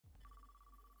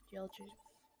Geology.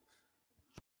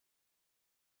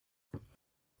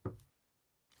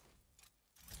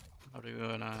 How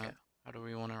do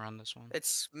we wanna run this one?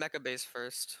 It's mecha base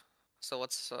first. So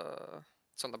what's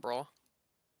it's on the brawl?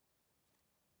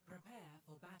 Prepare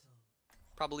for battle.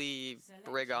 Probably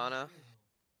Brig Ana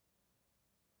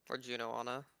or Juno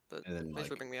Ana, but And then they like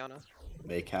should bring me Ana.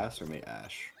 May Cass or May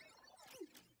Ash?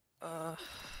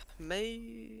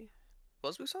 May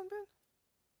was Busan banned?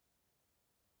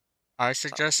 I Did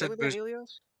suggested we ban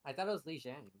Ilios? I thought it was Li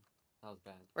Jiang. That was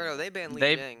bad. Or no, they banned Li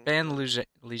they Jiang. banned Li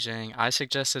Jiang. I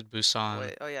suggested Busan.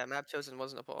 Wait, oh yeah, map chosen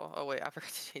wasn't a ball. Oh wait, I forgot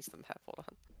to change the map. Hold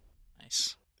on.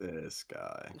 Nice. This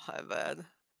guy. My bad.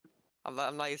 I'm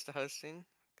not used to hosting.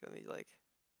 Let me like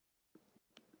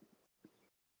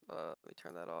let me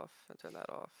turn that off and turn that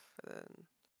off and then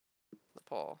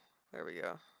Nepal. There we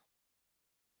go.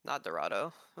 Not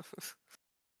Dorado.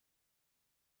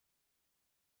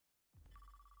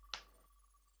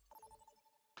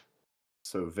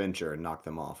 So venture and knock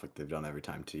them off like they've done every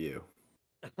time to you.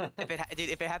 Dude,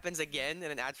 if it happens again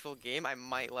in an actual game, I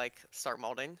might like start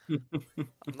molding.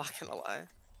 I'm not gonna lie.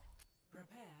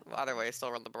 Well, either way,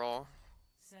 still run the brawl.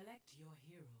 Select your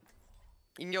hero.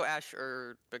 You can go Ash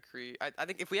or Bakri. I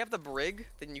think if we have the Brig,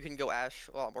 then you can go Ash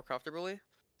a lot more comfortably.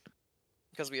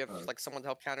 Because we have like someone to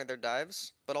help counter their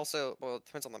dives. But also, well, it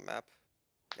depends on the map.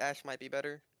 Ash might be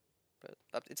better.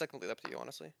 But it's like completely up to you,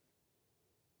 honestly.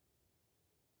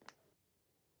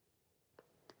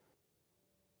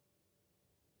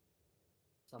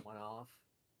 Someone off.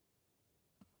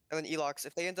 And then Elox,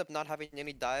 if they end up not having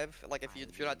any dive, like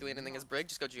if you're not doing anything as Brig,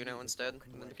 just go Juno instead.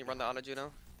 And then you can run the Ana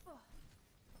Juno.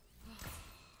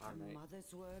 Alright.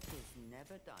 Mother's work is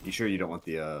never done. You sure you don't want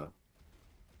the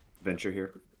venture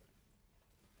here?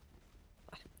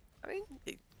 I mean,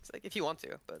 it's like if you want to,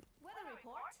 but Weather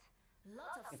report.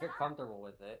 Lots of If you're comfortable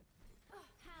with it.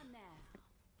 hand there.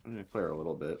 I'm gonna clear a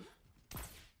little bit.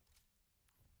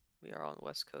 we are on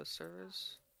West Coast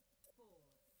servers.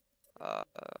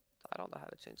 I don't know how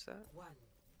to change that. Round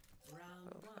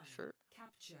Oh, one. sure.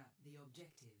 Capture the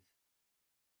objective.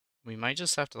 We might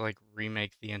just have to like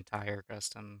remake the entire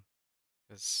custom,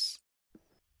 because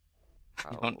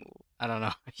I don't know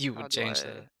how you How would do change I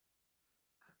that.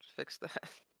 fix that?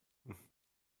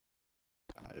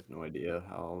 I have no idea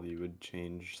how you would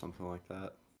change something like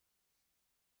that.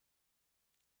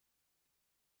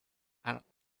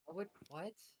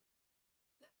 What?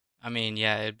 I mean,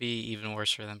 yeah, it'd be even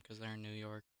worse for them because they're in New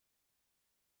York.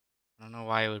 I don't know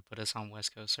why it would put us on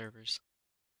West Coast servers.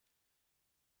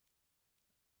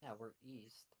 Yeah, we're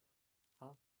east. Huh?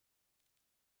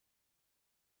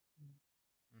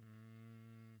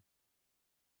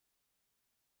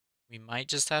 We might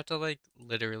just have to like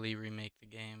literally remake the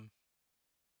game.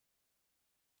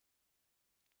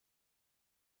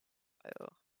 Oh.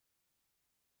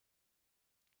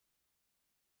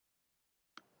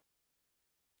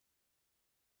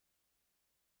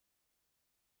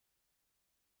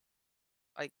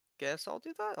 I guess I'll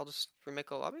do that. I'll just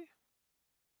remake a lobby.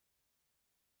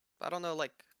 I don't know,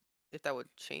 like, if that would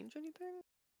change anything.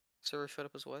 Server showed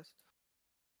up as West.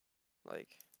 Like,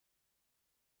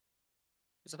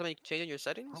 is that something you can change in your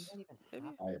settings? Maybe.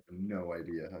 I have no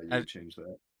idea how you I- would change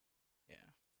that. Yeah.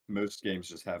 Most games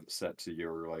just have it set to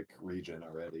your like region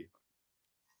already.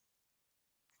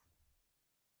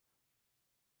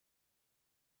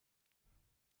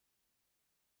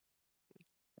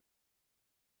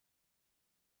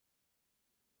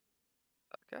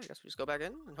 Okay, I guess we just go back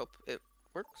in and hope it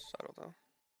works. I don't know.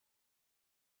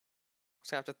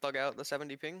 Just gonna have to thug out the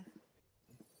 70 ping.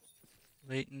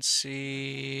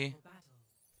 Latency.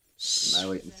 My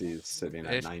latency is sitting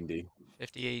at 90.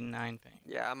 58.9 ping.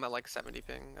 Yeah, I'm at like 70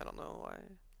 ping. I don't know why.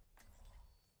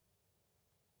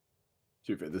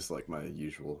 Stupid. This is like my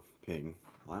usual ping.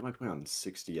 Why am I playing on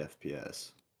 60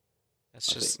 FPS? That's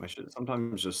I just think my shit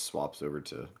sometimes just swaps over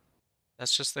to.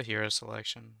 that's just the hero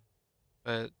selection.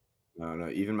 But No,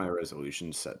 even my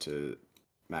resolution's set to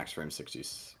max frame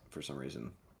 60s for some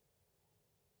reason.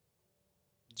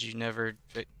 did you never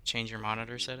change your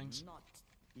monitor settings?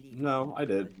 No, I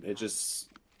did. It just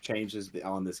changes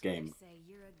on this game. Say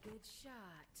you're a good shot.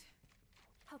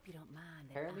 Hope you don't mind.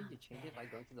 that Apparently I'm you change it by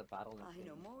better. going to the battle. I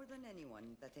know more than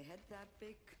anyone that a head that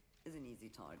big is an easy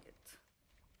target.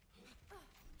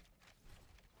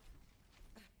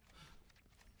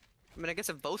 I mean, I guess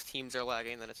if both teams are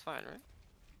lagging, then it's fine, right?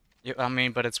 Yeah, I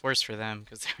mean, but it's worse for them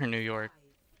because they're in New York.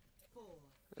 5,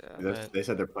 4. Yeah. But- They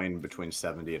said they're playing between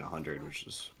 70 and 100, which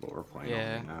is what we're playing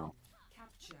Yeah. on now.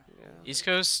 Capture. Yeah. East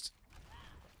Coast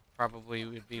probably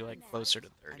would be like closer to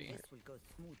 30. And this will go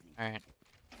smoothly. All right.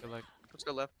 Good luck. Let's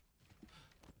go left.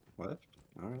 What?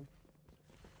 Alright.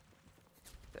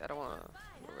 I don't wanna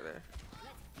go over there.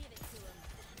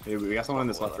 Hey, we got someone in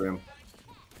this left room.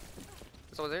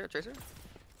 Is someone there? Tracer?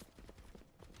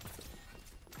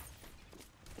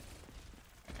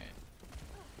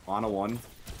 On a 1.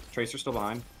 Tracer still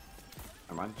behind.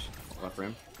 Never mind. Left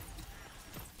room.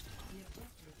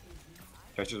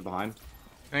 Tracer's behind.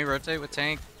 Can we rotate with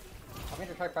tank? I'm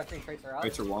gonna try pressuring Tracer out.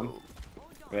 Tracer 1.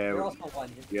 Yeah, You're also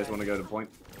one. you guys want to go to point?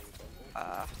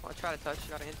 I'll try to touch.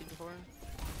 Got an anti before.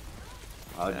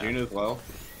 Juno's low.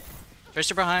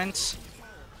 Tracer behind.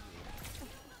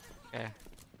 Okay.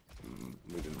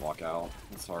 We didn't walk out.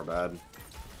 That's our bad.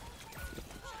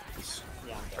 This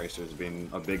Yeah. Tracer's been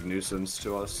a big nuisance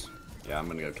to us. Yeah, I'm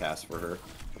gonna go cast for her.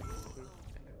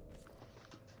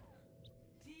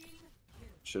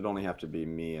 Should only have to be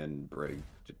me and Brig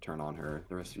to turn on her.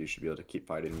 The rest of you should be able to keep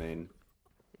fighting main.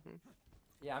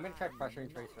 Yeah, I'm gonna try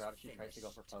pressuring Tracer out if she tries to go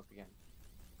for poke again.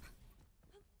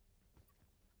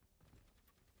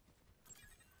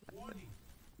 Alright,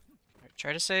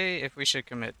 try to say if we should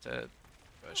commit to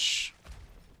push.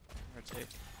 Rotate.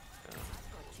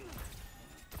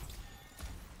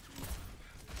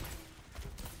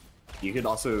 You could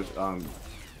also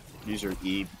use your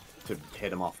E to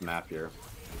hit him off the map here.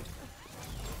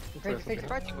 I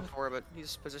tried to before, but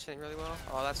he's positioning really well.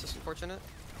 Oh, that's just unfortunate.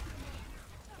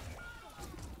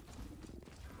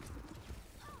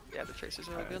 Yeah, the Tracer's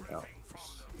really good. Yeah.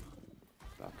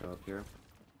 Back up here.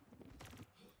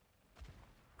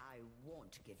 I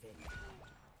won't give in.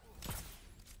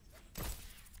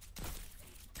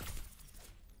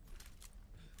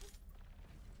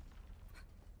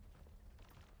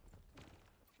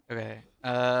 Okay.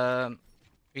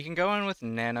 We can go in with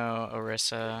Nano,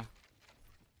 Orisa.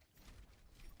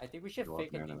 I think we should Go up fake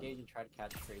and there, engage and try to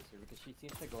catch Tracer because she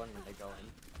seems to go in when they go in.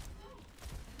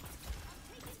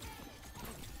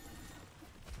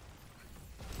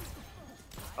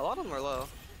 A lot of them are low.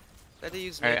 They had to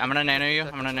use. Alright, mid I'm gonna to nano you.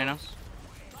 protect I'm gonna nano. themselves.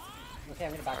 Okay,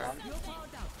 I'm gonna back on.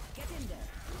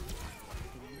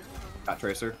 Got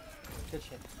Tracer. Good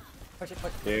shit. Push it,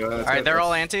 push it. Yeah, let's Alright, go- they're all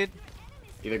let's antied.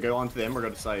 Either go onto them or go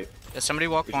to site. Yeah, somebody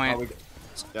walk We should point. probably-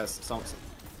 Yes,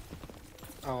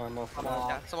 Oh, I'm off. Come Yeah,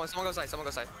 on. someone go side. Someone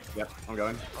go side. Yep, I'm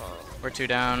going. We're 2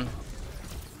 down.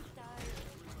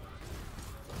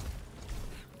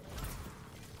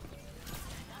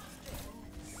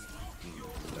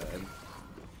 Dead.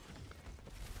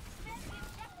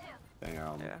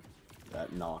 Damn. Yeah.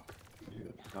 That knock.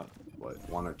 Got, what,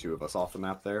 1 or 2 of us off the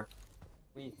map there?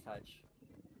 We touch.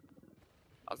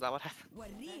 Oh, is that what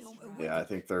happened? Yeah, I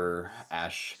think their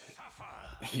Ash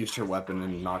used her weapon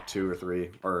and knocked 2 or 3,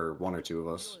 or 1 or 2 of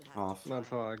us off. That's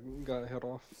how I got hit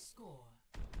off. Score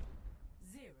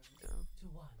 0 Yeah. to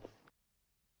 1.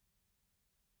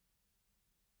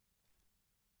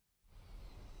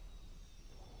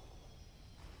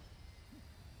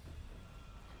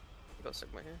 Go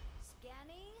Sigma here.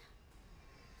 Scanning.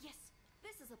 Yes,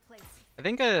 this is a place. I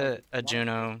think a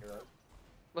Juno.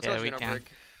 Let's Yeah, go we Juno can. Brig.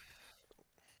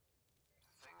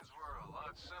 Things were a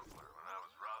lot simpler when I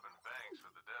was robbing banks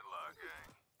for the Deadlock Gang.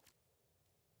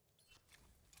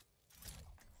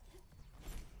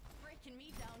 Breaking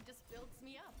me down just builds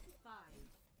me up. 5,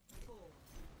 4,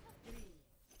 3.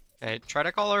 Okay, try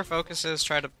to call our focuses.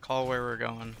 Try to call where we're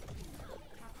going.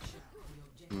 Capture the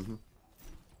objective.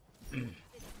 Mm-hmm.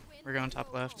 We're going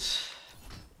top left.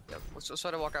 Yep. Let's just try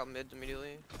to walk out mid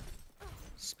immediately.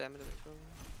 Spam it eventually.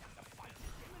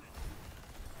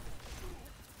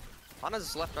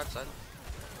 Ana's left, right side.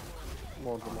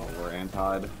 Loads them up. We're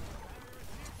antied. Yeah,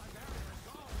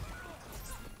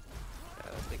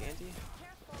 big anti.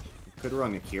 Could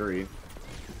run Akiri.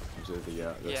 These are the,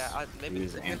 Yeah, maybe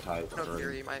he's anti. No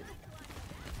theory might.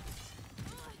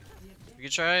 We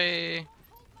could try.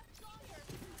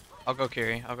 I'll go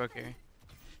Kiri. I'll go Kiri.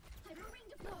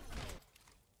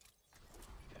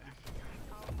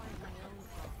 I'll find my own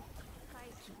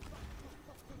fight.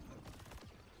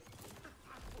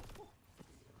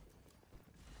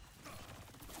 Yeah,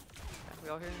 we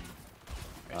all here.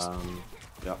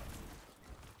 Yep.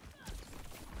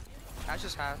 Ash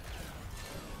is half.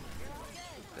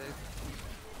 Big.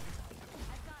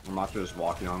 Ramacho is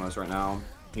walking on us right now.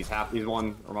 He's half. He's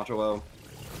 1. Ramacho low.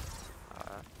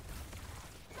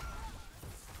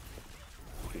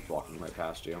 He's walking right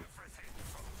past you.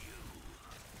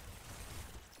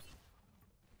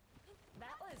 That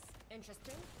was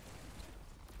interesting.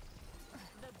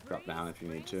 The Drop down breeze if you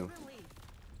need brings to. relief.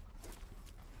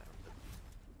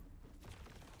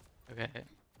 Okay.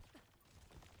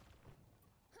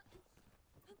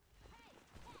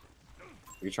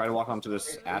 You can try to walk onto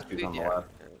this Ash who's on the Yeah. left.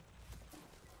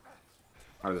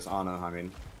 Or this Ana, I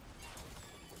mean.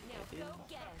 Now go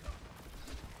get him.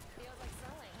 Feels like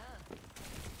selling,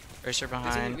 Tracer We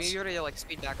behind. already like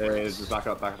speed Hey, backwards. just back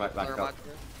up, back up, back Or up. mod-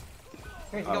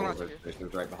 Tracer, Go Oh, around but here.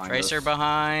 Tracer's right behind Tracer us.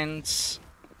 behind.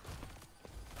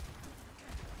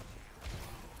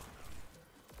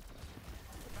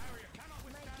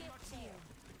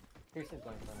 Tracer's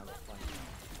going for another flank.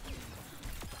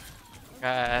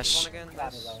 Gosh. One again.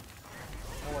 Got it Nice. though.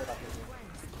 Don't worry about Tracer.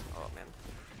 Oh man.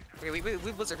 Okay,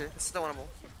 we Blizzard here. It's still winnable.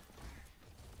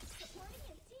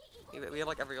 We have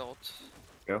like every ult.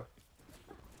 Go.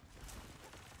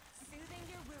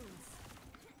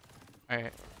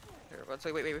 Alright. Here, let's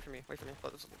wait for me. Wait for me.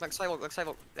 Next fight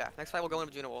we'll yeah. Next fight we'll go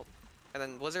into Juno ult, and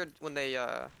then Blizzard when they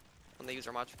use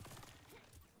their match.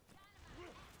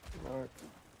 Alright.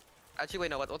 Actually,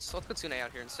 wait, no. Let's put Sune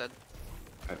out here instead.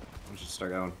 Alright, let's just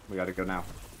start going. We gotta go now.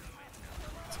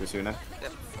 Let's go Suna.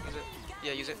 Yep. Use it.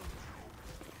 Yeah, use it.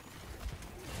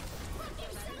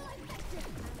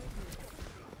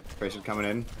 Tracer coming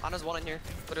in. Ana's one in here.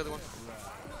 Literally one.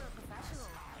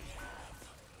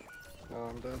 No,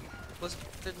 I'm dead. Blizzard.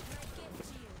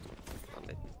 Oh,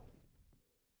 mid.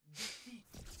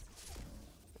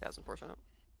 Yeah, it's unfortunate.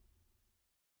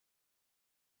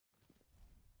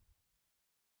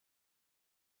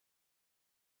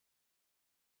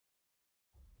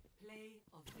 Play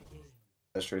of the game.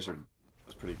 This Tracer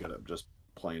was pretty good at just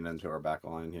playing into our back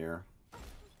line here.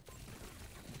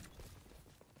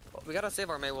 Well, we gotta save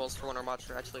our Mei walls for when our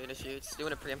Matcher actually initiates.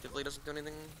 Doing it preemptively doesn't do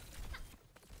anything.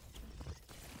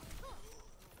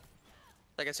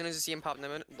 Like as soon as you see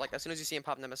him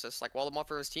pop Nemesis, like wall him off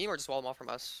for his team or just wall him off from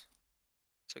us.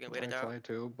 So we can wait I it out. try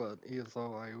to, but either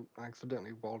I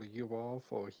accidentally wall you off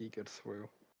or he gets through.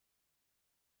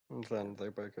 And then they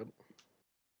break it.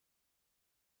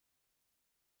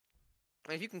 I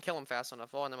mean, if you can kill him fast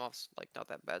enough, walling him off's like not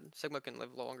that bad. Sigma can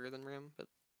live longer than Ram, but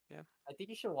I think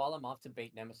you should wall him off to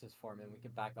bait Nemesis for him, and we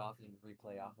can back off and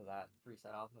replay off of that,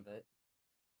 reset off of it.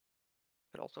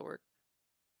 could also work.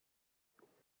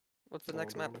 What's the Wall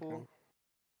next map down pool? again.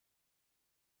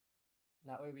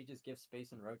 That way we just give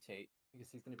space and rotate, because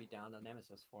he's going to be down on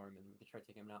Nemesis for him, and we can try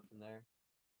taking him out from there.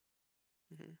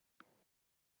 Mhm.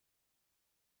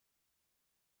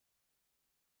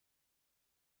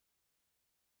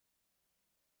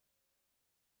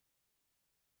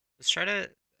 Let's try to.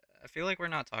 I feel like we're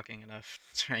not talking enough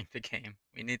during the game.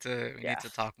 We need to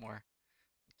talk more.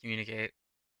 Communicate.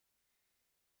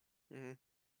 Mhm.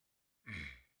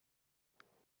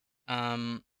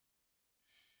 Um.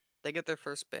 They get their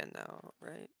first ban now,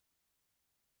 right?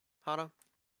 Hana?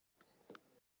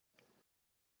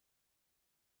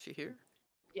 She here?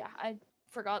 Yeah, I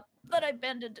forgot that I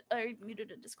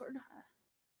muted a Discord.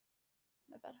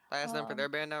 My bad. I asked them for their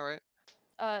ban now, right?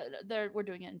 We're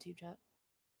doing it in team chat.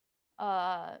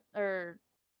 Or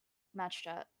match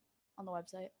chat on the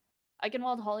website.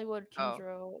 Eichenwald, Hollywood, Kings Oh.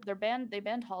 Row. They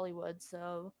banned Hollywood,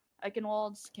 so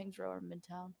Eichenwald's Kings Row or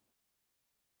Midtown.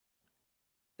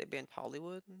 They banned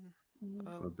Hollywood.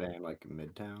 Mhm. A band like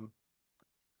Midtown.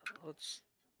 Let's.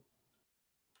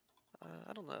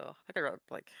 I don't know. I think I'd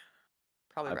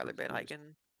probably I rather ban prefer just-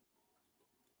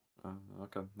 Icon.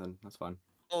 Okay, then that's fine.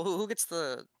 Oh, who gets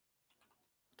the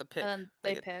pick? And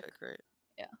they get the pick. pick, right?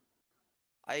 Yeah.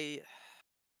 I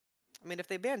mean, if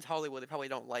they banned Hollywood, they probably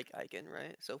don't like Icon,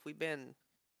 right? So if we ban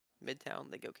Midtown,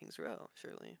 they go Kings Row,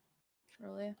 surely.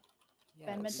 Surely. Yeah,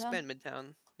 Ban Let's Midtown? just ban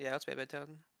Midtown. Yeah, let's ban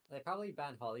Midtown. They probably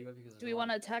ban Hollywood because Do we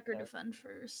want to attack or defend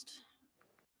first?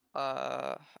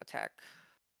 Attack.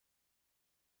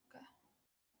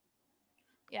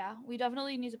 Yeah, we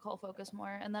definitely need to call focus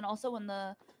more, and then also when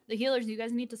the healers, you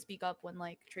guys need to speak up when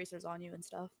like Tracer's on you and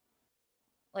stuff.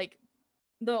 Like,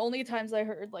 the only times I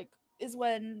heard like is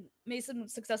when Mason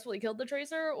successfully killed the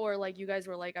Tracer, or like you guys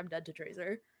were like, "I'm dead to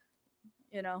Tracer."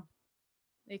 You know,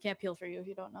 they can't peel for you if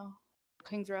you don't know.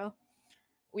 Kings Row.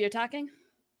 We attacking?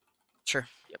 Sure.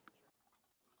 Yep.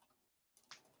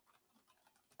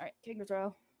 All right, Kings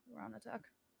Row. We're on attack.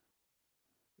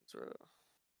 Kings Row.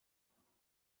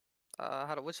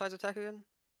 Which side's attack again?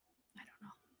 I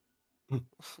don't know.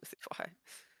 Why?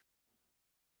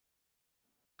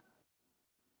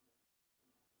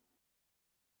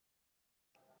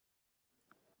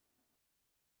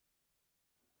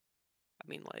 I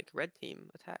mean, like red team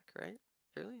attack, right?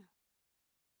 Surely.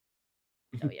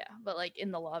 Oh yeah, but like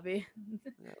in the lobby.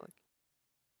 Yeah, like.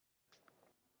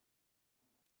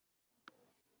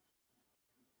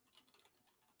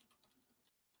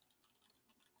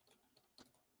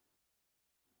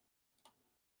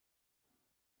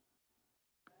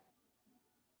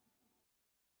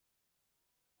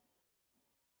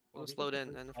 We'll just load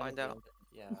in and find out.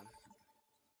 Yeah.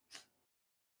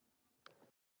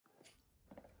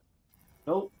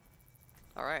 Nope.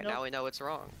 All right, Nope. now we know it's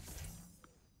wrong.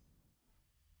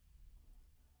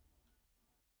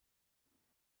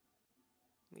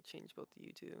 me change both of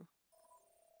you two.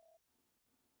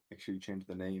 Make sure you change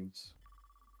the names.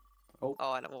 Oh,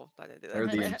 Oh, I know. Well, I didn't do that. they're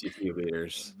the MTT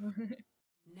leaders.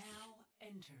 Now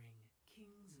entering King's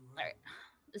Row. Alright.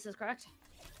 This is correct.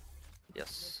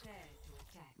 Yes. Prepare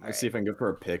to attack. Let's see if I can go for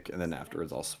a pick, and then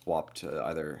afterwards I'll swap to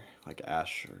either like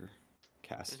Ash or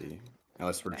Cassidy.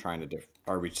 Unless we're trying to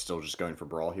are we still just going for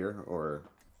Brawl here, or?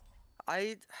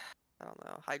 I don't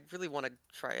know. I really want to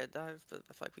try a dive, but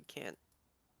I feel like we can't.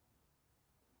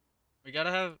 We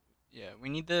gotta have. Yeah, we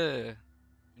need the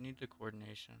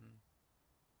coordination.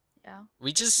 Yeah.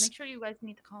 We just Make sure you guys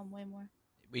need to calm way more.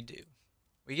 we do.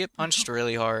 We get punched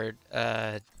really hard.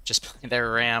 Just playing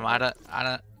their Ram. I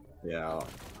don't. Yeah.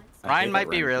 Ryan might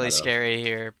be really scary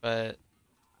here, but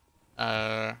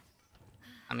I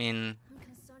mean,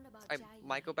 I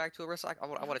might go back to Orisa. I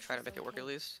want to try to make it work at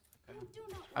least.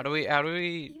 how do we?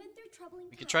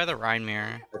 We could try the Ryan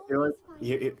mirror. I feel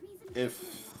like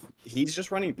if he's just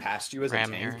running past you as a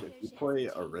Ram tank, here. if you play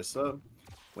Orisa,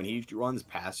 when he runs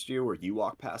past you or you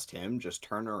walk past him, just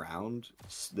turn around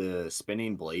the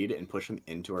spinning blade and push him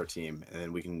into our team, and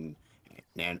then we can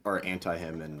anti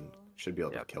him and should be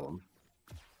able to kill him.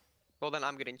 Well, then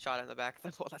I'm getting shot in the back.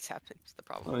 That's what that's happening. It's the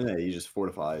problem. Oh yeah, you just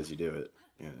fortify as you do it.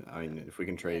 Yeah, I mean, if we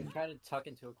can trade. Try to tuck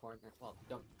into a corner. Well,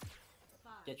 don't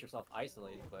get yourself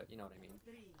isolated, but you know what I mean.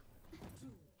 3, 2,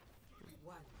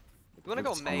 1. If you want to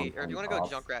go Someone May, or if you on want to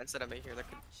go top. Junkrat instead of May here, that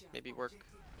could maybe work.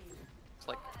 It's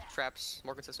like traps,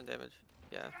 more consistent damage.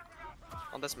 Yeah.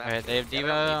 On this map. Alright, they have yeah, Diva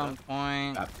they're on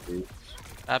point. Absolutely.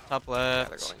 Tap top Yeah, they're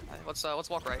left. going. Let's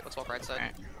walk right. Let's walk right side.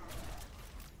 Alright.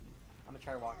 I'm gonna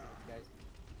try walking with you guys.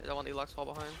 I don't want Elux fall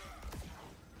behind.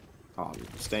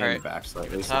 Stay in the Alright. back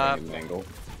slightly so Top. I can angle.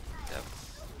 Yep.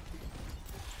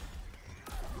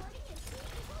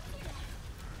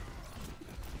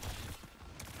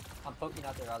 I'm poking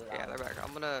out their other Yeah, eye. they're back.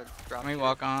 I'm gonna drop. Can we here.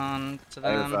 walk on to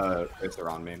I have, them? if they're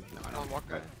on me. No, I Oh, don't. walk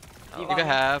right. Diva Diva on-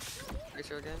 half.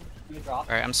 Tracer again. You drop.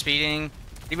 Alright, I'm speeding.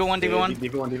 Diva 1, Diva 1.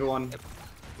 Diva 1, Diva 1.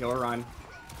 Heal Ryan.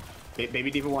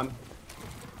 Baby Diva 1.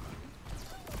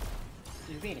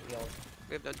 She's being healed.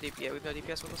 We have no DP. Yeah, we have no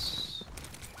DPS with us.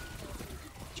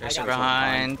 Tracer got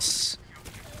behind.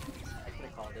 I could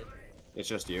have called it. It's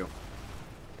just you.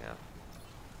 Yeah.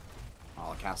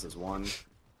 Oh, cast is 1.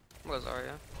 I'm gonna go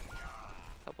Zarya.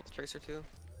 Help with the Tracer too.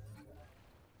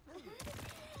 I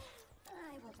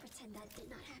will pretend that did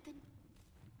not happen.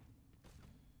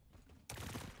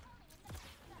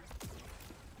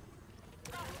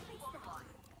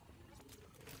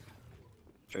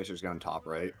 Tracer's going top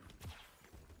right.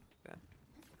 Okay.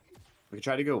 We could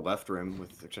try to go left rim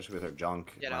with, especially with our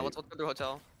junk. Yeah, no, let's go through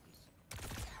hotel.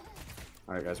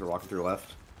 All right, guys, we're walking through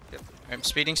left. Yep. I'm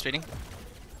speeding.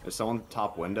 There's someone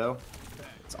top window.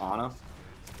 It's Ana. I'm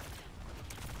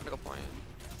gonna go point.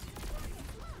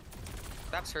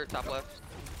 That's hurt, top left.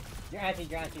 You're anti.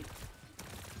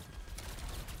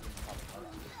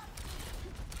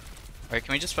 Alright,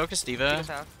 can we just focus Diva? Diva's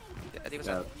half. Yeah, Diva's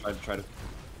Yeah, half. try to.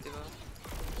 Diva.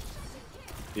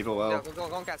 Diva low. Yeah, go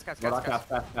on, cats. Well, not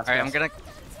cast. Alright, I'm gonna.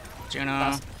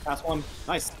 Juno. Pass 1.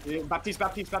 Nice.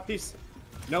 Baptiste.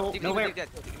 No, Diva, no way. Diva.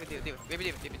 Maybe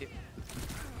Diva.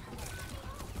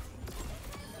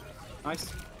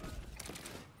 Nice.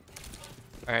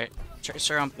 Alright,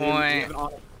 Tracer on Diva, point. Diva, Ana.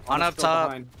 On Ana's up still top.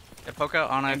 behind. Yeah, poke out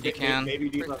Ana if you can. Maybe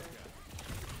Diva.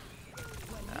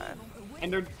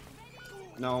 Entered.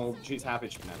 No, she's happy.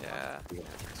 Yeah.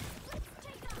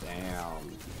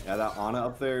 Damn. Yeah, that Ana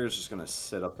up there is just gonna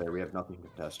sit up there. We have nothing to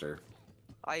contest her.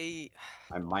 I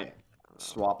might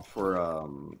swap for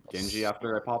Genji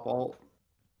after I pop ult.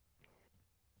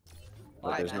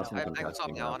 But there's nothing I can top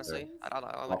contesting now, out honestly. there. I don't know.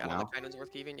 Swap Like, I don't now? think Kainen's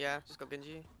worth keeping. Yeah, just go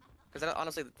Genji. Because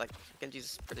honestly, like,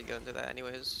 Genji's pretty good into that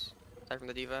anyways. Aside from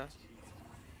the Diva.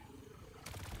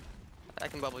 I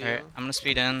can bubble Alright, you. I'm gonna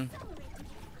speed in.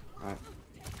 Alright.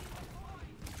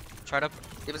 Try to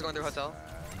Diva's going through hotel.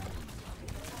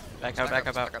 back out.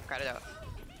 Cut it out.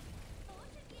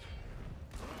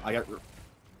 I got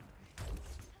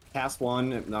cast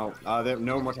 1. No, they have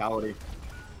no mortality.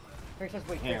 Tracer's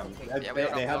weak. Damn. Tracer's weak.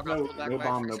 Yeah, They have walk no off, back,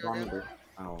 bomb, no Tracer bomb again. either.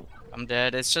 Oh. I'm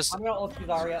dead. It's just I'm gonna ult you,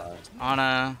 Zarya.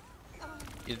 Ana.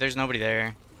 There's nobody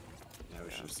there. Yeah, we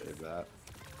should have saved that.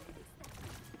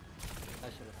 I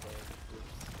should have saved.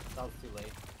 Oops. That was too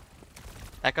late.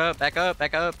 Back up.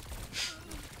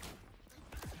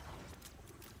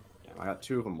 Yeah, I got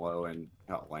 2 of them low and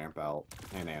got lamp out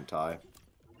and anti.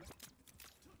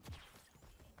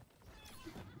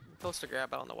 Close to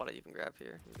grab. I don't know what I even grab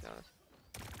here, to be honest.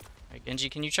 Alright, Genji,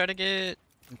 can you try to get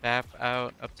Bap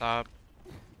out up top?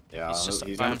 Yeah, He's just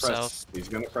he's by gonna himself. press. He's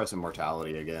gonna press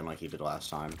immortality again, like he did last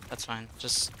time. That's fine.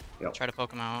 Just Yep. try to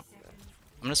poke him out.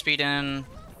 I'm gonna speed in.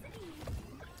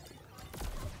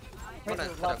 I'm gonna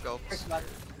Tracer's left. go. Tracer's left.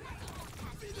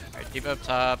 Alright, deep up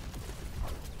top.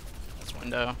 That's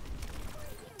window.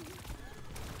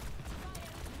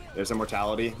 There's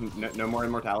immortality. No more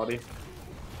immortality.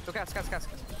 Go cast. Go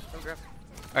grab.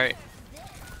 Alright.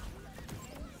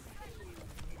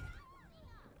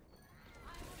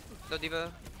 No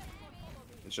diva.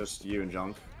 It's just you and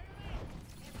Junk.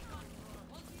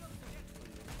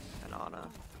 And Ana.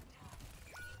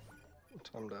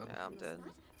 I'm dead. Yeah, I'm dead.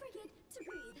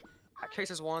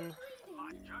 Tracer's one.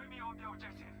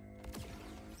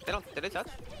 They don't. Did they touch?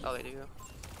 Oh, they do.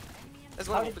 There's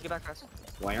one. Get back fast.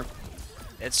 Lamp.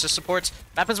 It's just supports.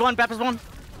 Bap is one. Focus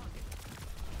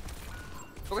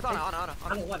on Ana.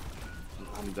 One.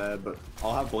 I'm dead, but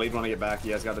I'll have Blade when I get back.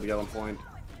 You guys got to get on point.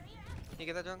 Can you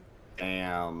get that, Jung?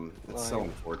 Damn. It's so I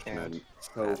unfortunate. can't.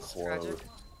 So That's close. tragic.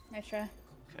 Nice try.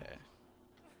 Okay.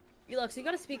 Lux, you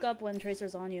gotta speak up when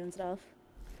Tracer's on you and stuff.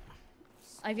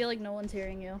 I feel like no one's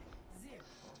hearing you.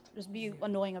 Just be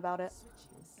annoying about it.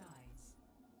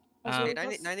 Also, Um,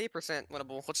 98%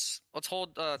 winnable. Let's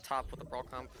hold top with the brawl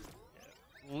comp.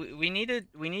 We needed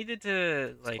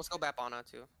to like Let's go back Ana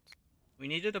too. we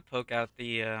needed to poke out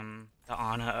the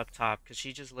Ana up top because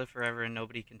she just lived forever and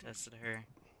nobody contested her.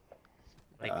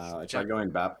 Like I tried going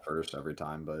BAP first every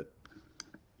time, but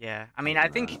yeah, I mean I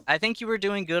think you were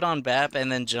doing good on BAP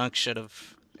and then Junk should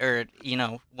have, or you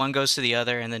know, one goes to the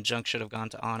other and then Junk should have gone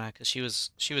to Ana because she was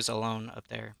alone up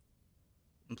there,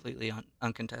 completely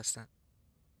uncontested.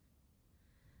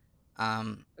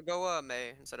 Go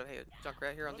May instead of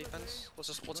Junkrat here on defense.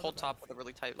 Let's hold top with a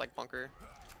really tight like bunker.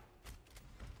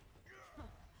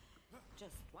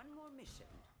 Just one more mission.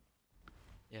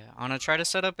 Yeah, Ana, try to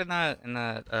set up in that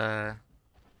that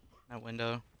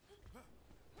window.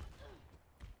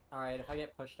 Alright, if I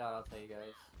get pushed out, I'll tell you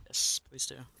guys. Yes, please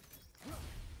do.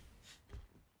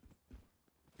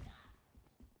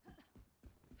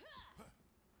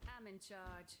 I'm in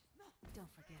charge. Don't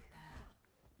forget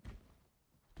that.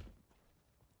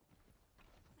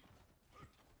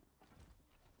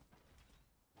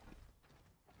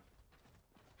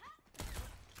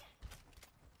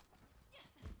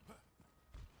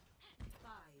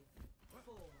 Five,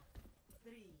 four,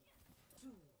 three, two,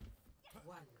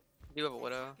 one. You have a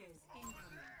widow.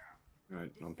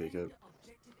 alright, don't peek it.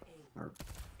 Or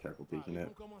careful peeking it.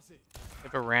 We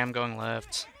have a ram going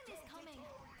left.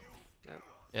 Yep.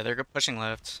 Yeah, they're pushing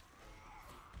left.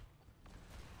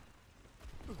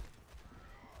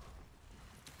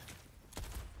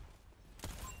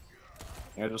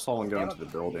 Yeah, just saw one go into the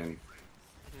building.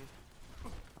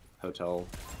 Hotel.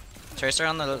 Tracer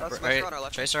on the That's right. on our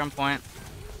left. Tracer on point.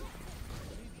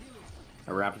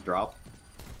 A rapid drop.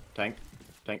 Tank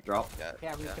drop. Yeah.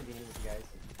 Yeah, we can be with you guys.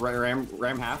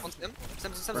 Ram half. On Sim.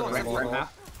 Sim's Ram on.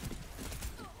 half.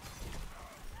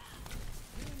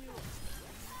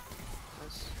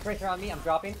 Nice. Tracer on me, I'm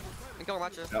dropping. And kill him,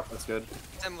 watch it. Yep, that's good.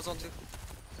 Sim was on too.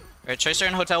 Alright, Tracer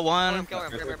in Hotel 1. Kill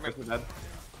him. Tracer dead.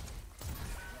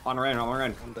 On Ram.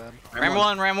 I'm dead. Ram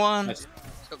 1, Ram 1. Nice.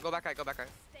 Go back high.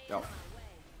 Yep.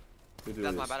 Good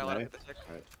That's my this, bad. I let him May. get the tick.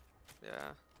 Alright. Yeah.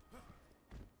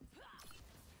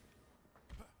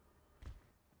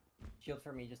 Shield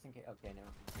for me just in case. Okay, no.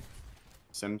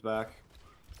 Sim's back.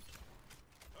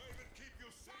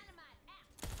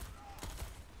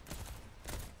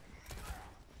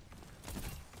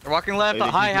 They're walking left. Hey,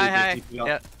 High. DP,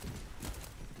 Yeah.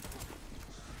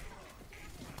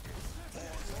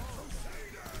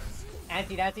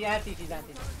 Anti, she's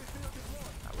anti.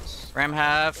 Ram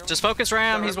half. Just focus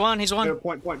Ram. He's one. Good,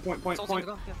 point.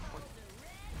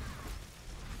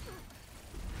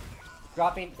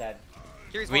 Dropping, dead.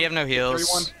 We have no heals.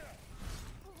 3-1.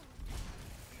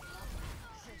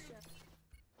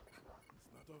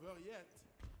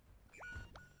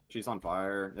 She's on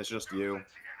fire. It's just you.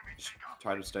 Just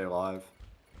try to stay alive.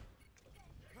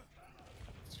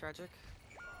 It's tragic.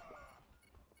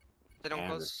 They don't And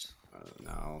close.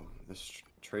 No, this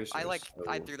Tracer. I is so-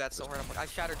 I threw that so hard. I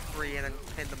shattered 3 and then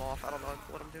pinned them off. I don't know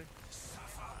what I'm doing.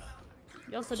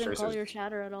 You also didn't call your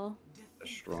shatter at all.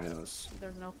 destroying us.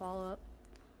 There's no follow-up.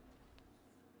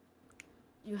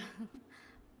 You.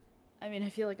 I mean, I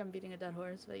feel like I'm beating a dead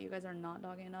horse, but you guys are not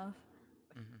dogging enough.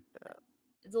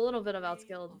 It's a little bit of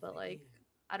outskilled, but like,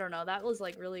 I don't know. That was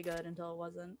like really good until it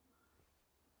wasn't.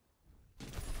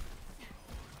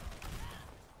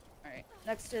 Alright,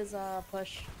 next is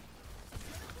push.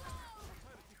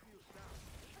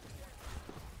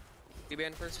 You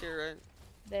banned first here, right?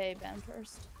 They ban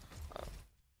first.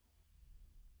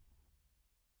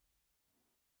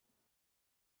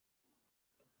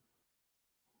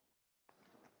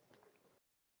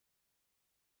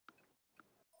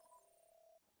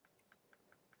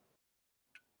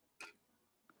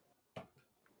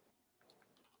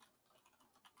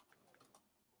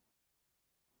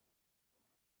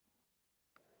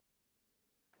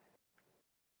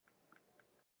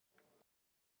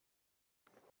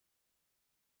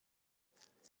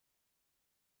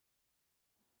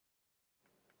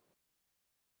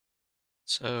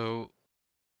 So,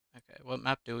 okay, what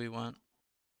map do we want?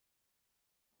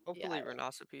 Hopefully Yeah.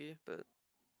 Renocepi, but.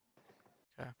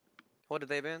 Okay. What did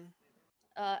they ban?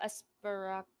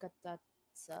 Esperacatazza.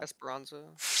 Esperanza.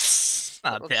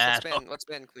 Not Let's bad.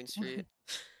 ban Queen Street.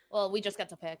 Well, we just get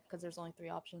to pick because there's only 3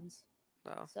 options.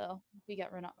 No. So we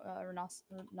get not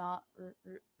Runasapi.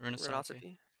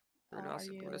 Renacepi,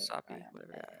 Renacepi,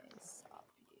 whatever.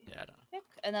 Yeah, I don't know. pick,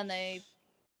 and then they.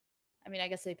 I mean, I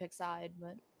guess they pick side,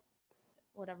 but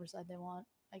whatever side they want,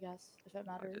 I guess, if it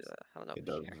matters. I don't know. It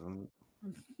doesn't.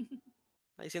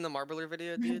 Have you seen the Marbler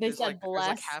video, dude? They there's said there's like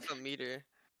blessed. half a meter.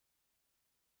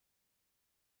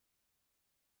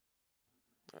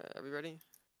 Are we ready?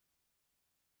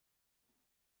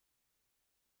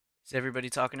 Is everybody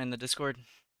talking in the Discord?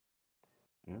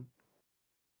 Yeah.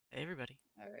 Hey, everybody.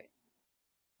 All right.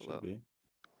 Hello. Should be.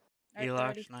 All right, Elox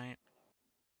ready? Knight.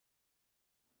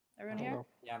 Everyone I don't here? know.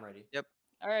 Yeah, I'm ready.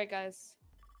 All right, guys.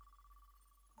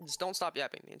 Just don't stop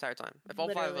yapping the entire time. If all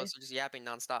 5 of Literally. us are just yapping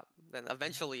nonstop, then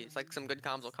eventually it's like some good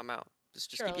comms will come out. Just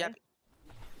keep Surely. yapping.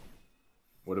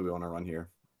 What do we want to run here?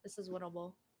 This is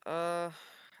winnable. I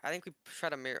think we try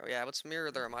to mirror. Yeah, let's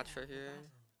mirror their Amacha here.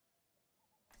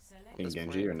 King this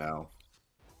Genji point. or no?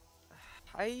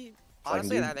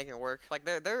 Honestly, do- I think it can work. Like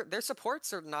their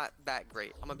supports are not that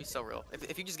great. I'm gonna be so real.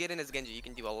 If you just get in as Genji, you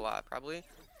can do a lot probably.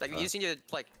 Like you just need to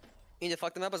you need to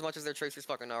fuck them up as much as their tracers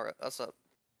fucking us up.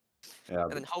 Yeah.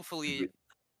 And then hopefully,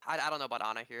 I don't know about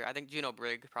Ana here. I think Juno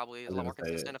Brig probably is a lot more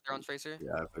consistent if they're on tracer.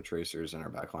 Yeah, if the tracers in our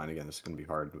backline again, this is gonna be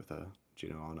hard with a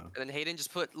Juno Ana. And then Hayden,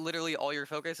 just put literally all your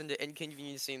focus into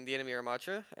inconveniencing the enemy or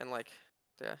Matcha, and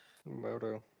yeah.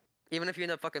 Moto. Even if you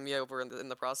end up fucking me over in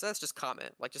the process, just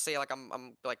comment. Just say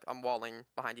I'm walling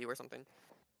behind you or something,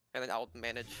 and then I'll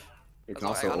manage. You As can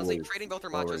well. also Honestly, always trading both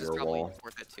our lower Machos is your probably wall.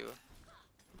 worth it too.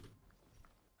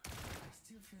 I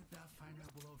still feel that final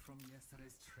blow from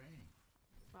yesterday's train.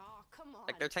 Oh, come on.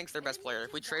 Like their tank's their best player.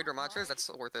 If we trade Ramachas, that's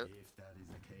worth it. If that is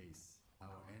the case, our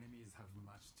enemies have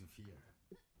much to fear.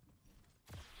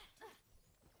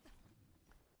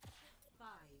 5,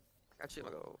 Actually, I'm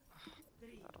gonna go. 3,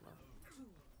 I don't know.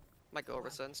 Might go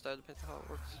Orisa instead, depending on how it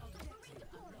works.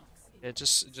 Yeah,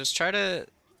 just try to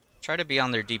be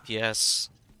on their DPS,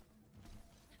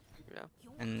 Yeah.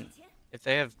 and if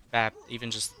they have BAP,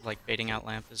 even just like baiting out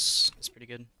lamp is pretty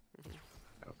good.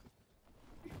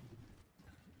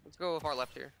 Let's go far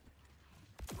left here.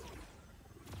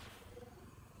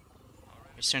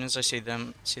 As soon as I see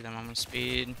them, I'm on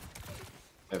speed.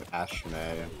 They have Ash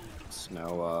May,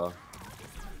 Snow.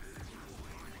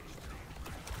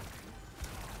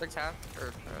 Brig's half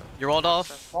or. You're walled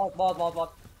off.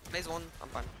 Ball. Maze 1. I'm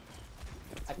fine.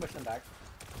 I push them back.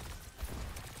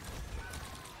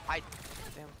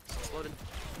 Damn. It's loaded.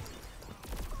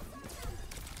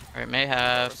 All right, may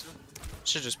have.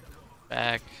 Should just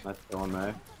back. That's killing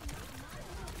May.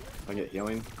 I get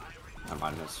healing. Never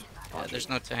mind this. Yeah, there's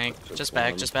no tank. Just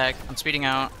back. I'm speeding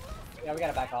out. Yeah, we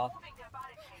gotta back off.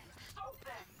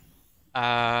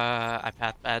 I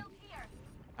path bad.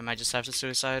 I might just have to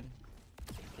suicide.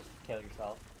 Kill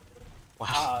yourself.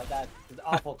 Wow. That's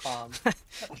awful calm.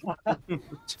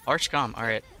 Harsh calm. All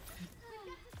right.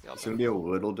 It's gonna be a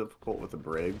little difficult with the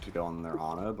Brig to go on their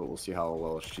Ana, but we'll see how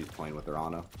well she's playing with their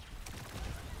Ana.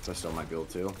 So I still might be able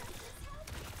to.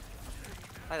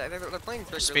 They're playing.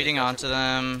 Speeding onto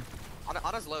them.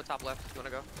 Ana's low, top left. You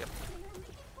wanna go? Yep.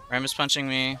 Ram is punching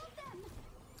me.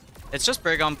 It's just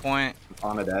Brig on point.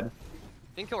 Ana dead.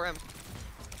 You can kill Ram.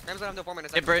 Ram's gonna have no 4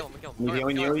 minutes. Hey, Brit. Kill him. You Kill him.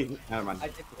 healing Kill him. you? Never mind. I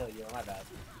did kill you, my bad.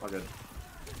 All good.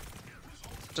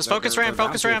 Just focus Ram.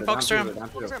 Focus Ram. Focus Ram.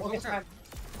 Focus Focus Ram.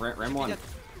 time. Ram 1.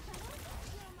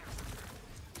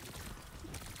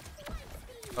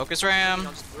 Focus Ram.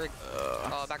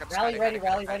 Back up to Rally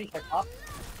Sky. ready. Check off.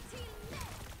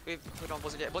 We don't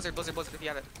Blizzard yet. Blizzard if you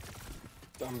have it.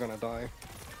 I'm gonna die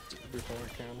before I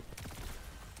can.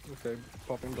 Okay,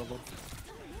 popping double.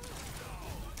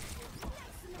 All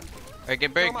right,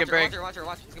 get Brig. Get Brig.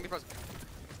 Watch. He's gonna be frozen.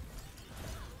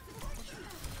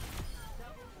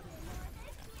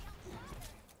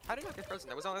 How did he not get frozen?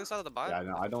 That was on the other side of the bot.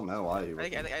 Yeah, I don't know why. I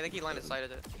think he line of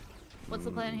sighted it. What's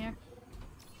the plan here?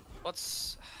 I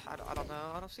don't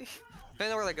know. Honestly,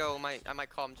 depending on where they go, I might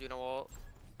call him Juno Wall.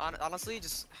 Honestly,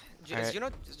 just is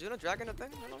Juno Dragon a thing?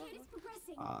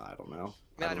 I don't know.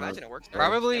 I mean, I'd imagine it works.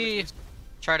 Probably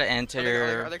try to Are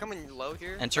enter. they coming low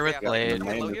here? Enter with Yeah, blade. they're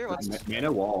coming low here.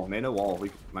 Mana wall. We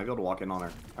might be able to walk in on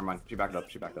her. Never mind. She backed up.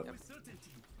 Yep.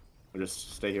 We'll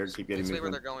just stay here, keep getting Let's wait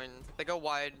where movement. they're going. If they go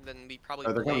wide, then we probably.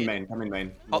 Oh, they're coming blade.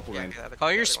 main. Oh, Multiple Yeah, main. they're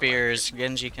Call your going wide. spears.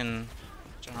 Genji can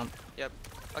jump. Yep.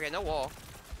 Okay, no wall.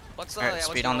 Let's Alright, let's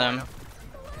speed go on wall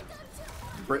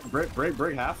them. right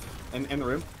Brig half in the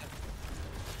room.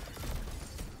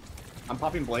 I'm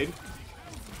popping blade.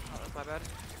 Oh, that's my bad.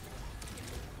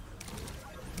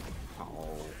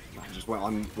 Oh, I just went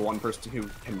on the one person who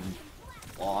can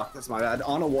block. That's my bad.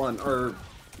 On a one, or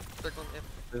Third one, yeah.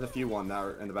 there's a few one that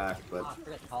are in the back, but Ah,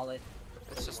 forget to call it.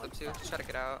 It's just them two. Just try to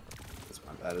get out. that's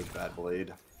my bad. Is bad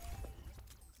blade.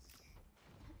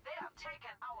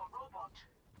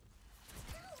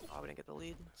 Oh, we didn't get the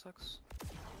lead. Sucks.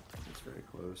 It's very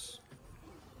close.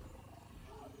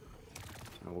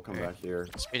 And we'll come Okay. back here.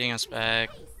 Speeding us back.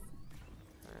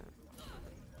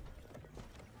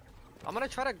 I'm gonna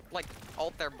try to like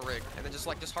ult their brig and then just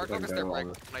hard Then focus go their brig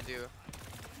on. when I do.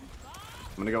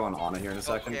 I'm gonna go on Ana here in a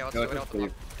second. Okay, let's Go do it. ahead,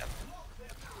 Steve.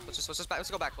 Let's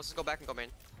go back. Let's go back and go main.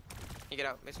 You get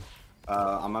out, Mason.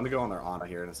 I'm gonna go on their Ana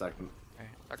here in a second.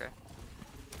 Okay.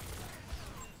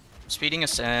 Speeding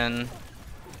us in.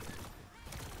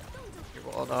 You're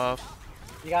walled off.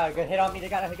 You got a good hit on me. They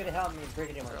got a good hit on me.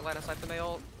 Brigadier. They're line of sight the main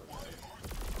ult.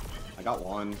 I got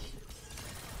one.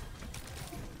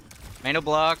 Main no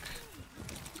block.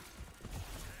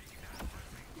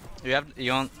 You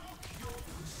on?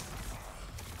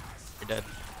 You're dead.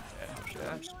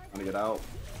 Yeah. I'm gonna get out.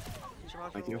 Use your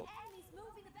mod Thank for you. ult.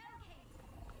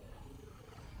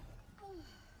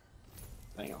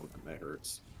 Hang on, that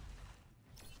hurts.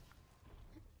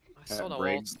 I still no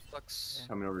Brig. ult. Sucks.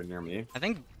 Coming over near me. I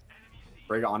think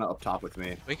Brig Ana up top with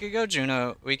me. we could go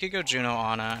Juno. We could go Juno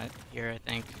Ana here. I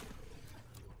think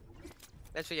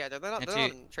Actually, yeah, they're not Anti-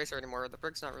 on Tracer anymore. The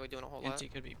brig's not really doing a whole lot. Anti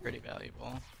could be pretty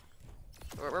valuable.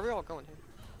 Where are we all going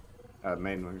here?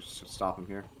 Main, we just stop him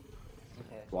here.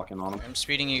 Okay. Walk in on him. I'm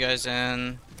speeding you guys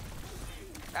in.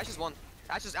 Ash is one.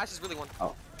 Ash is really one.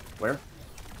 Oh, where?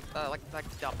 Like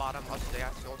down bottom. I'll just say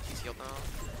Ash is old. He's healed now.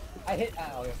 I hit.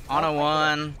 Oh, yeah. Ana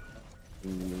one.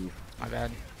 Mm, My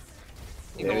bad.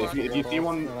 You yeah, go if you see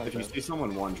one, Oh, if you okay. see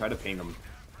someone one, try to ping him.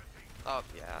 Oh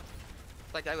yeah.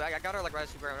 Like I got her like right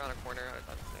as we were around a corner.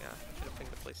 Yeah, should have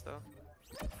pinged the place though.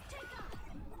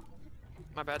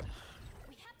 My bad.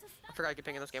 I forgot I could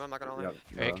ping in this game. I'm not gonna lie.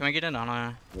 Alright, can we get in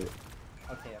Ana? Okay,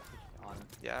 I'll put you on.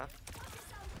 Yeah.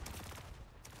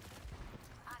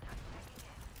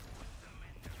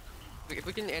 If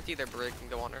we can anti their brig and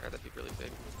go on her, that'd be really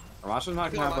big. Ramasha's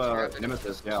not You gonna can have Ramasha, a yeah.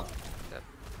 nemesis, yeah.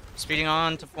 Speeding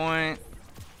on to point.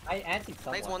 I anti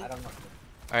someone. Nice one. I don't know.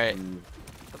 Alright, Mm,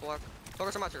 The block.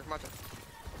 Focus on Matcher.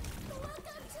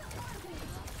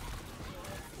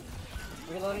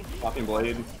 Reloading. Popping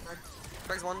blade.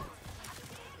 Brig's one.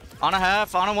 Ana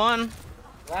half, Ana one.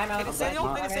 Ram out. Hey, Samuel.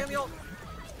 not- Hey, Samuel.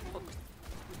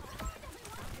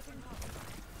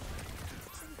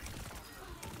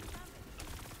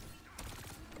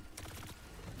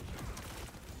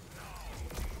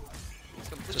 He's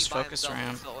completely Just by focus himself,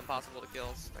 Ram. It's so impossible to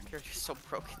kill. That character's so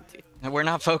broken, dude. No, we're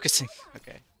not focusing.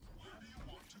 Okay.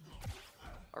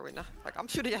 Are we not? Like, I'm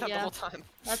shooting at him the Yeah. whole time.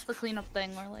 That's the cleanup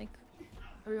thing where like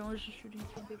everyone was just shooting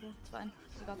some people. It's fine.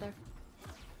 We got there.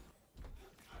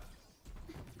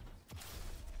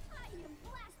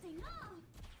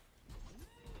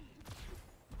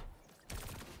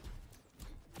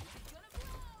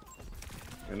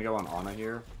 I'm gonna go on Ana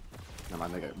here. Never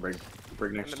mind, they got Brig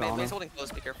next The to Ana. main's holding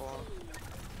close. Be careful.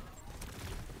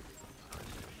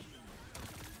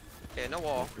 Okay, no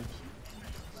wall.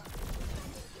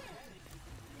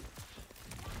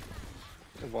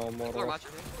 Wall People are model.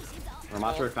 watching me.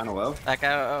 Ramasha kinda low. Back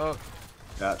out.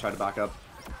 Yeah, try to back up.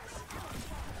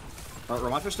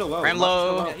 Ramasha's still low. Ram Ramasha's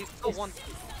low. still Yeah, he's still one.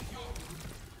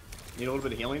 Need a little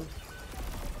bit of healing?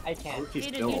 I can't. He's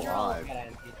Aiden, still use your ult. alive. Got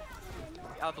anti.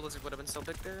 Alpha Lizard would have been so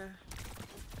big there.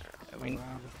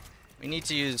 We need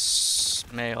to use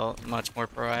mail much more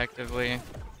proactively.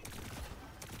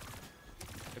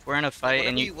 If we're in a fight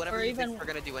and you Whatever Or you think even- we're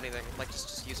gonna do anything, like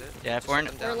just use it. Yeah, if Just we're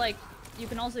shut in- them Or down. like you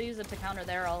can also use it to counter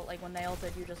their ult. Like when they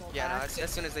ulted, you just ult Yeah, no, back.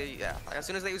 as soon as they use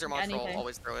their monster, I'll Anything.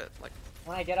 always throw it. Like,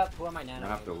 When I get up, who am I We're nano?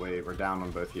 gonna have to wait. We're down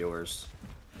on both healers.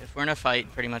 if we're in a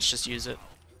fight, pretty much just use it.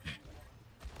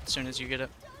 As soon as you get it.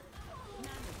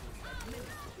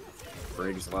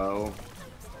 Brig's low.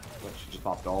 She just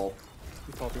popped ult.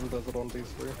 Popping desert on these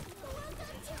three.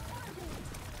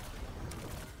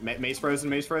 Mace frozen,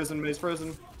 mace frozen, mace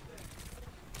frozen.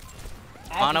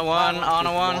 Ana one,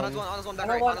 Ana one. Ana's one back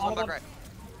Ana right. one, Ana's one Ana back one. right.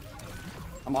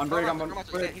 I'm on Brig, I'm on He's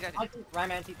Brig. dead. Anti.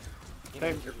 Ram anti.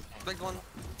 Okay. Brig's one.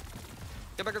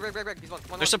 Get back, Brig. He's one.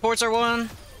 Their supports are one.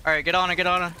 Alright, get on it, get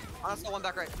on it. Ana's still one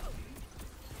back right.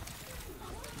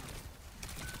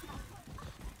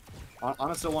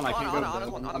 Ana's still one, I can't Ana, go. Ana's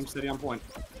one, I'm Ana's steady on point.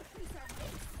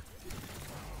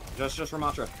 Just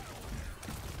Ramatra.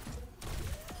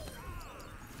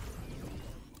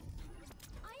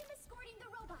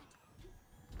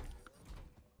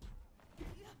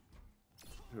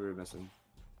 Who are we missing?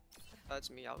 That's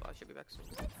me. I should be back soon.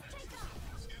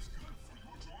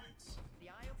 The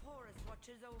Eye of Horus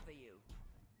watches over you.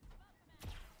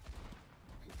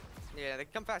 Yeah, they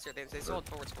can come faster. They sold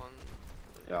towards one.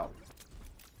 Yeah.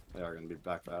 They are gonna be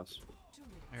back fast.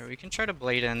 Alright, we can try to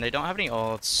blade in. They don't have any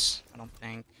ults, I don't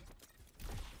think.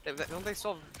 Don't they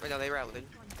solve? Right now they rallied.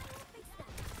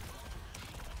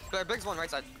 But Big's one right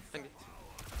side. Thank you.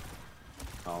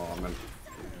 Oh, I'm gonna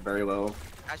very low.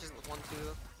 Ash is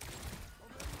 1-2.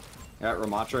 Yeah,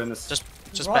 Ramatra in this. Just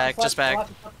Ramatra back, flat, just back.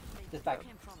 Ramatra- Just back.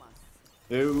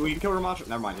 Dude, we can kill Ramatra.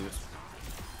 Never mind. He just.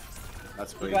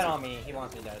 That's He crazy. got on me. He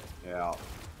wants me dead. Yeah.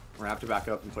 We're gonna have to back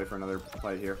up and play for another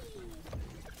fight here.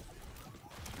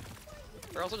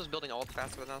 They're also just building ult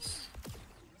faster than us.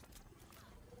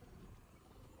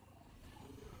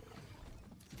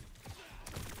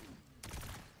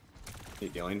 Hey,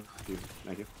 Gillian.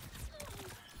 Thank you.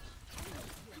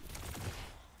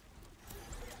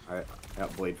 Alright,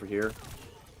 got blade for here.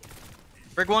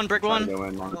 Brig one, brig Try to one. go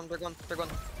in long. Big one.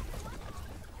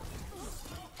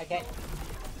 Okay.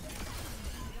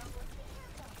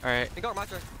 Alright. You go,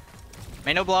 Macho.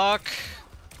 May no block.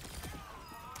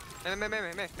 May.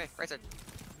 Right side.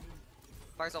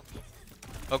 By yourself.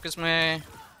 Focus May.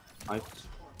 Nice. Is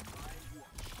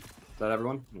that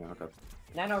everyone? Yeah, okay.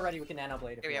 Nano ready. We can nano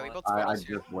blade if you Yeah, we want. both I squads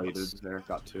here. just bladed there,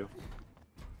 got two.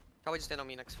 Probably just stand on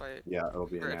me next fight. Yeah, it'll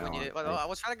be Or an if we need it. hour. I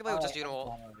was trying to get away with just Juno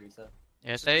ult. Nano reset. Yeah,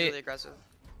 if Just really they aggressive.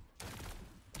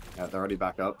 Yeah, they're already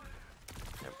back up.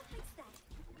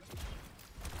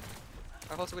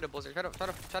 How close are we to Blizzard?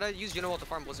 Try to use Juno ult to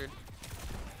farm Blizzard.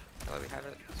 That way we have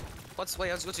it. Let's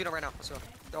Juno right now. Let's go.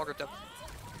 They're all grouped up.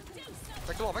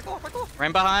 Break the wall.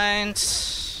 ran behind.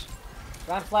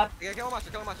 Round flap. Yeah, kill him,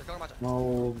 Macho.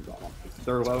 No,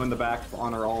 they're low in the back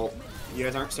on our ult. You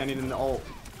guys aren't standing in the ult.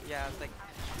 Yeah, it's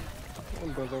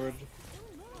like Blizzard.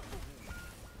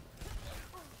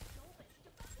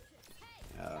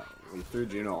 We threw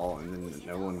Juno ult and then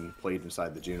no one played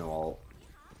inside the Juno ult.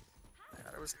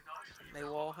 it was they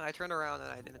wall. And I turned around and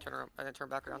I didn't turn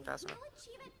back around fast enough.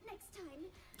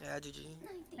 Yeah, GG.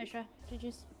 Nice try.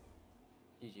 GG's.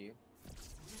 GG.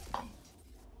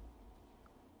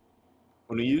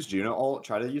 When we use Juno ult,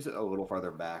 try to use it a little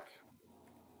farther back.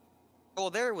 Well,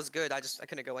 there it was good. I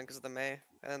couldn't go in because of the May,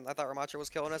 and I thought Ramacha was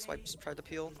killing us, so I just tried to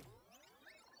peel.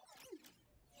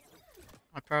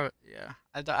 I probably, yeah.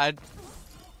 I'd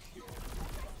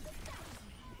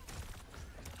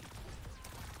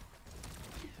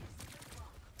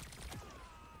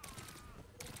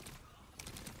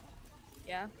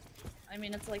Yeah. I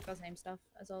mean, it's like the same stuff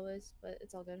as always, but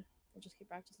it's all good. We'll just keep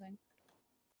practicing.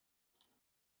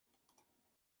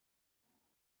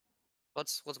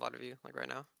 What's VOD review like right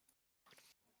now?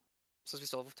 Since we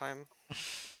still have time.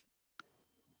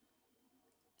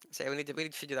 Say we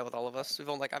should do that with all of us. We've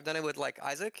only I've done it with like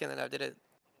Isaac, and then I did it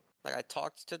I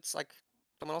talked to like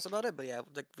someone else about it, but yeah,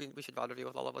 like we should VOD review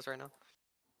with all of us right now.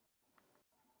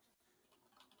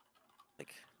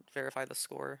 Like verify the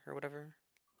score or whatever.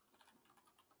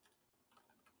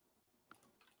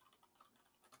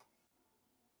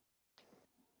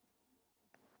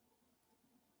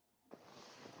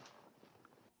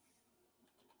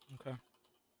 okay.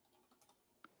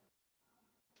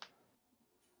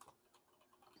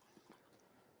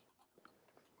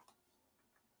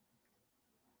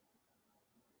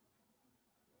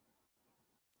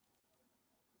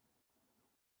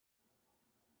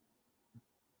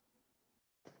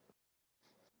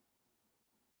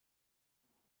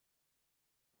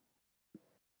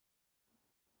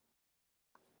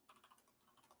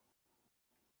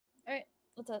 Alright,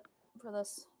 that's it for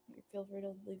this. You feel free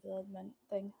to leave the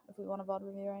thing if we want a VOD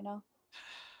review right now.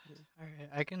 Alright,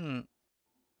 I can.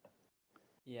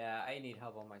 Yeah, I need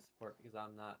help on my support because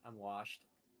I'm washed.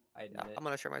 I admit it. I'm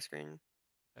gonna share my screen.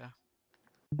 Yeah.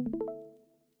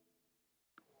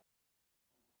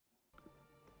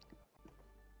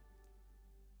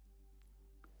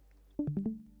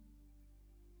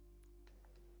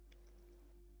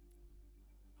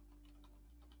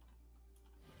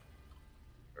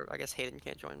 Or I guess Hayden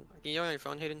can't join. Can you join on your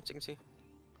phone, Hayden, so you can see?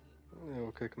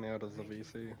 It'll kick me out as a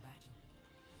VC.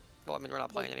 Well, I mean, we're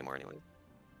not playing anymore anyway.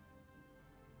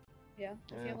 Yeah,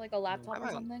 if you Yeah. have like a laptop I'm or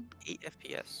on something. 8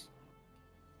 FPS.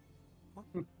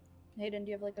 Hayden,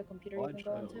 do you have like a computer you can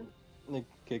go into? It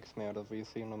kicks me out of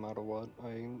VC no matter what.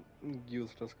 I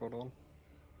use Discord on.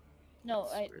 No,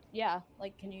 That's weird. yeah,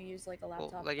 like can you use like a Well,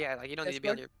 laptop? like yeah, like you don't need to be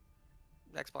on your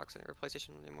Discord? Xbox or PlayStation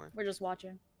anymore. We're just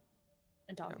watching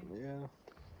and talking. Yeah.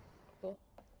 Cool.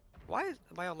 Why am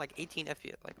I on like 18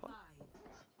 FPS? Like what?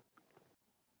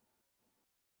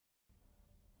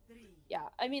 Yeah,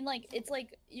 I mean, like, it's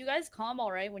like you guys calm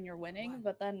all right when you're winning,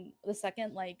 but then the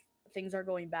second like things are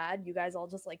going bad, you guys all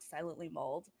just like silently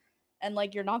mold, and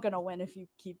like you're not gonna win if you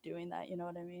keep doing that. You know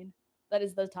what I mean? That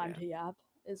is the time Yeah. to yap,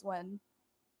 is when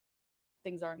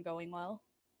things aren't going well,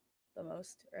 the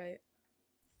most, right?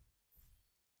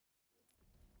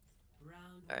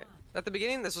 Round Alright. one. At the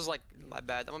beginning, this was like my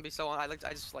bad. I'm gonna be so I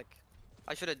just like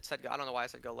I should have said I don't know why I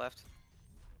said go left.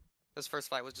 This first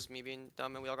fight was just me being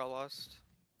dumb and we all got lost.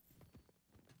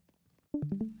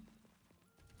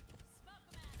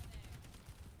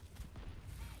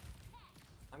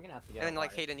 I'm gonna have to get. And then a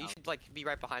like wire Hayden, you now. should like be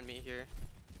right behind me here.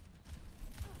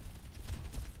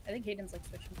 I think Hayden's like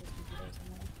switching to his computer or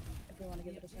something. If we want to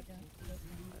give it a second.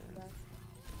 Come back.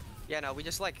 Yeah, no, we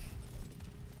just like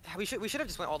we should have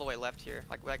just went all the way left here.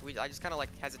 I just kind of like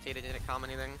hesitated, didn't calm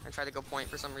anything, and tried to go point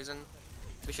for some reason.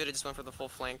 We should have just went for the full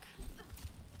flank.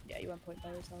 Yeah, you went point by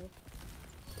yourself.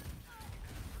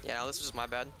 Yeah, no, this was just my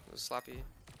bad. It was sloppy.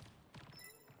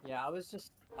 Yeah, I was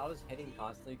hitting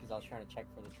constantly because I was trying to check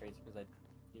for the tracer because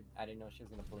I didn't know she was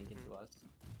gonna blink into us.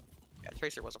 Yeah,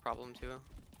 Tracer was a problem too.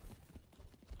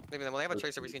 Maybe when they have a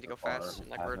Tracer, we just need to go fast. And,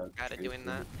 like we're bad at doing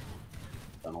that.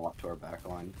 Done a lot to our back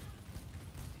line.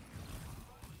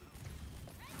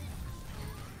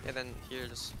 And then here,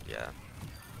 just yeah,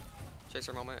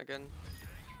 Tracer moment again.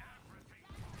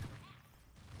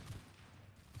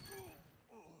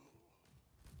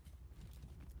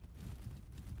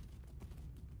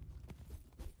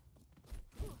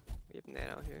 We have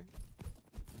Nano here.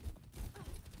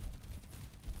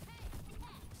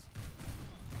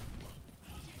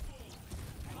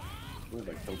 We would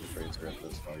like killed the Tracer at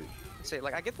this fight. Say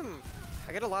like I get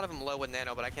a lot of them low with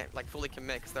Nano, but I can't like fully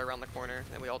commit because they're around the corner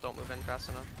and we all don't move in fast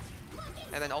enough.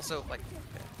 And then also like,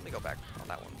 yeah, let me go back on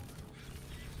that one.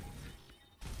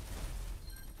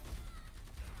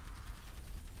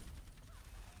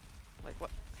 Like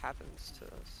what happens to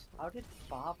us? How did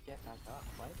Bob get back up?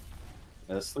 What?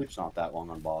 The sleep's not that long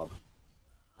on Bob.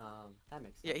 That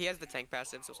makes sense. Yeah, he has the tank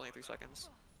passive, so it's only 3 seconds.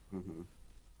 Mm-hmm.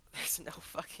 There's no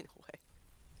fucking way.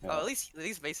 Yeah. Oh, at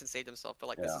least Mason saved himself, but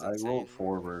like this is I insane. rolled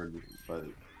forward, but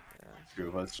Yeah. two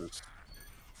of us just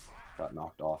got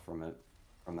knocked off from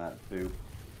that too.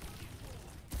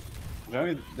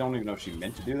 I don't even know if she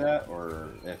meant to do that or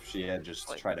if she had just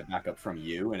Like- tried to back up from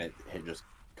you and it had just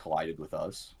collided with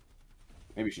us.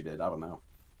 Maybe she did. I don't know.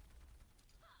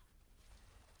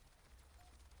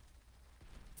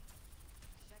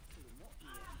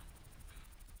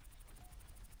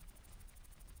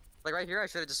 Like right here, I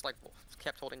should have just like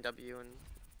kept holding W and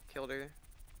killed her.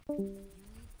 And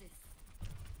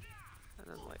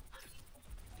then like,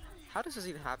 how does this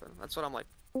even happen? That's what I'm like.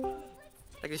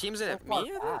 Like the team's in at me. I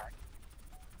think?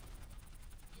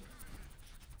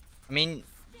 I mean,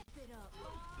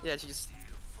 Yeah, she just.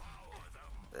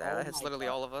 Yeah, that hits literally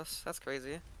all of us. That's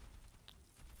crazy.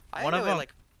 I One didn't of know it them-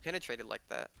 like penetrated like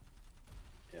that.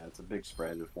 Yeah, it's a big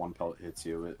spread. If one pellet hits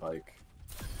you, it like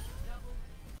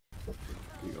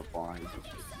you go flying.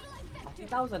 I think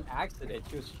that was an accident.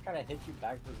 She was just trying to hit you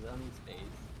back to Zombie's face.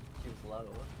 She was low.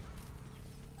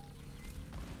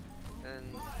 And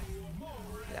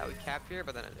yeah, we cap here,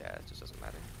 but then yeah, it just doesn't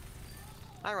matter.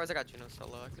 I realized I got Juno so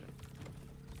low. I couldn't.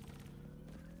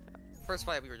 Yeah. First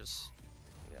fight, we were just.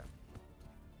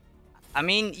 I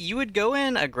mean, you would go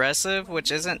in aggressive,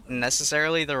 which isn't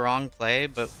necessarily the wrong play,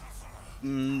 but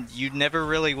you never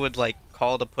really would like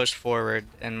call to push forward,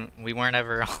 and we weren't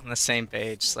ever on the same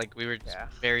page. Like we were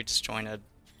very disjointed.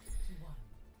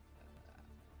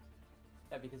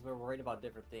 Yeah, because we're worried about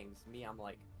different things. Me, I'm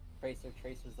like, Tracer's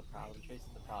the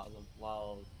problem,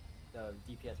 while the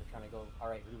DPS are trying to go,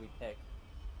 alright, who do we pick?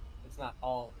 It's not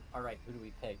all, alright, who do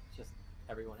we pick? Just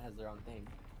everyone has their own thing.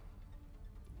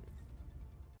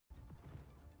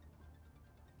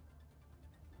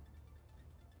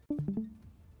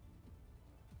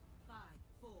 Five,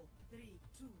 four, three,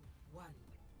 two, one.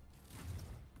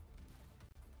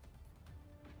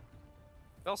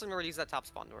 We also remember to use that top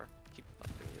spawn door. Keep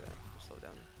doing that. Slow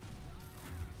down.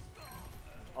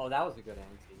 Oh, that was a good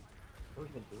anti. What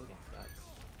do we even do against that?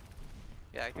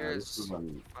 Yeah, this here's is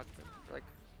when- like.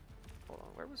 Hold on,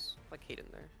 where was like Hayden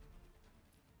there?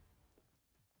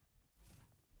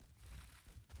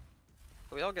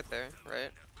 So we all get there, right?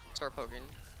 Start poking.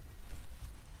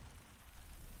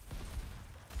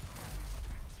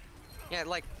 Yeah,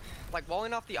 like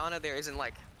walling off the Ana there isn't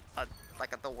like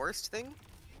the worst thing,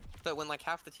 but when like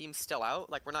half the team's still out,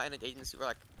 like we're not in an agency,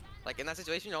 we're like in that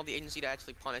situation, you don't have the agency to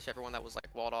actually punish everyone that was like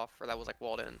walled off or that was like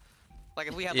walled in. Like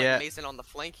if we had like Yeah. Mason on the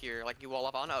flank here, like you wall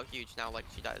off Ana, oh huge, now like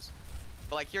she dies.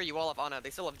 But like here you wall off Ana, they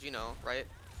still have Juno, right?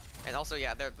 And also,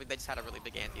 yeah, they just had a really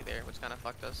big anti there, which kind of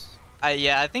fucked us.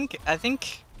 I think.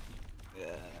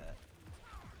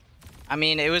 I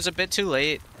mean, it was a bit too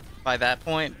late by that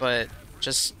point, but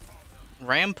just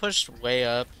Ram pushed way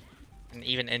up and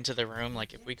even into the room.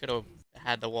 Like, if we could have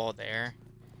had the wall there,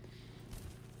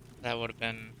 that would have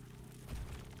been.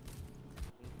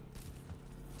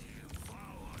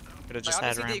 Could have just Like,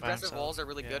 had obviously, Ram the by aggressive himself. walls are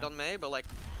really good Yeah. on Mei, but like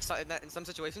in some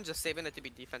situations, just saving it to be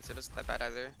defensive isn't that bad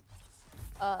either.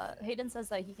 Hayden says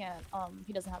that he can't,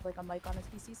 he doesn't have like a mic on his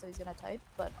PC, so he's gonna type,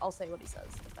 but I'll say what he says,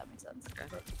 if that makes sense.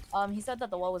 Okay. He said that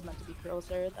the wall was meant to be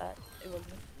closer, that it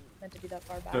wasn't meant to be that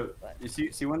far back, So but...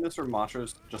 you see when Mr.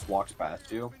 Machos just walks past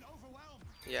you?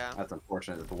 Yeah. That's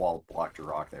unfortunate that the wall blocked your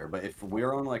rock there. But if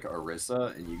we're on like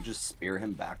Orisa and you just spear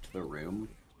him back to the room,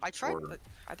 I tried. or-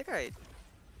 I think I.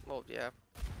 Well, yeah.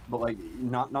 but like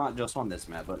not just on this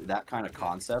map, but that kind of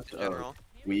concept In of general,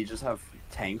 we just have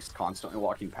tanks constantly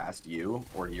walking past you,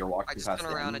 or you're I walking just past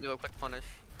turn around them. and do a quick punish.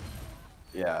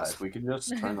 Yeah, if we could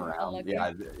just turn around. Unlucky.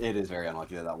 Yeah, it is very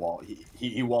unlucky that wall.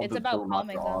 He walled It's the about Mach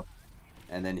calming them. off,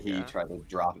 and then he Yeah. tried to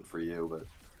drop it for you, but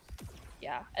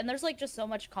Yeah, and there's like just so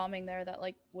much calming there that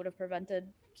like would have prevented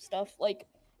stuff. Like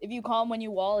if you calm when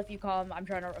you wall, if you calm, I'm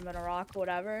gonna rock,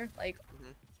 whatever. Like,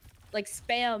 Mhm. like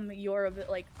spam your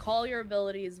like call your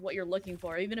abilities what you're looking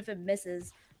for, even if it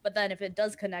misses. But then if it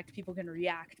does connect, people can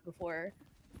react before,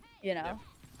 you know. Yep.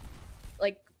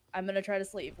 Like I'm gonna try to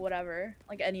sleep, whatever.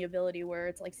 Like any ability where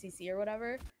it's like CC or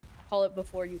whatever, call it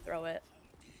before you throw it.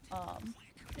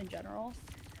 In general.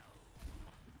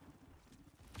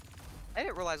 I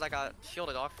didn't realize I got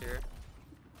shielded off here.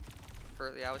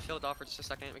 Yeah, I was shielded off for just a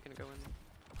second. We can go in.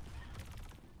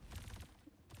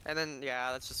 And then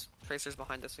yeah, that's just Tracer's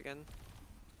behind us again,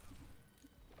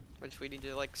 which we need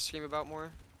to like stream about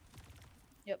more.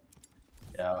 yeah.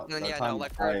 And then that yeah, no, time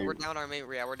like we're down our main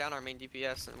we're down our main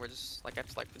DPS, and we're just like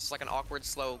it's like an awkward,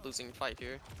 slow losing fight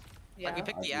here. Yeah. Like we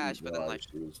picked the didn't Ash, but then realize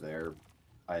like she was there.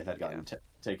 I had gotten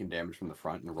taken damage from the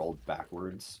front and rolled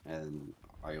backwards, and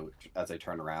as I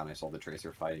turned around, I saw the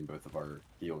Tracer fighting both of our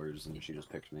healers, and she just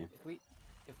picked me. If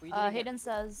we didn't get- Hayden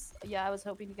says, yeah, I was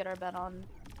hoping to get our bet on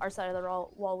our side of the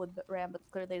wall with Ram, but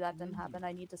clearly that didn't happen.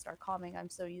 I need to start calming. I'm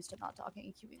so used to not talking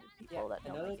and queuing with people that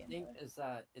know my another game. thing is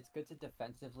that it's good to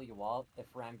defensively wall if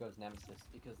Ram goes Nemesis,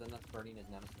 because then that's burning his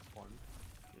Nemesis form.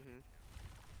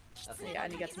 That's Yeah,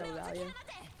 and he gets no value.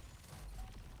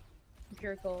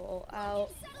 Empirical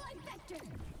out.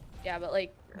 Yeah, but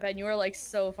like Ben, you were like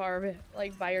so far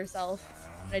like by yourself,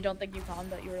 and I don't think you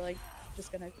calmed that you were like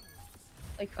just gonna like.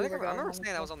 I think I hoover going remember on saying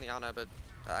and I was stuff. on the Ana, but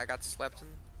I got slept and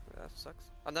that sucks.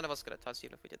 None of us could have touched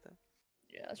even if we did that.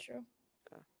 Yeah, that's true.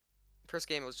 First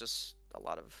game was just a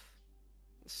lot of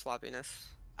sloppiness.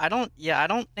 I don't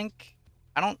think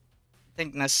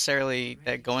necessarily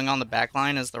that going on the back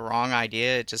line is the wrong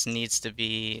idea. It just needs to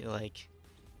be like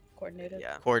Coordinated.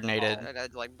 Yeah. coordinated. And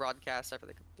I'd like broadcast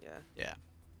everything. Yeah.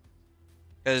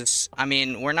 Because I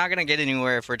mean, we're not gonna get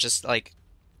anywhere if we're just like,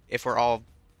 if we're all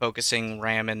focusing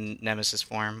Ram in Nemesis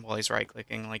form while he's right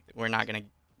clicking. Like we're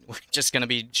just gonna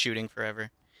be shooting forever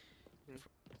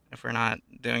if we're not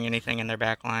doing anything in their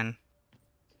back line.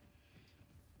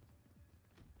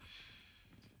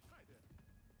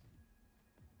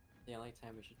 The only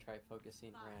time we should try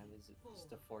focusing Ram is just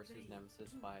to force his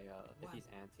Nemesis by if he's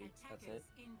anti. That's it.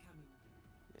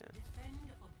 Yeah.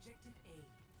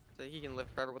 So he can live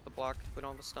forever with the block if we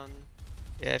don't have a stun.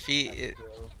 Yeah,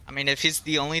 I mean, if he's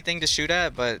the only thing to shoot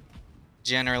at, but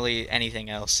generally anything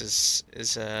else is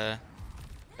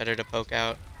better to poke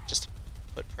out, just to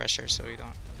put pressure so we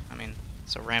don't. I mean,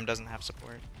 so Ram doesn't have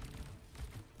support.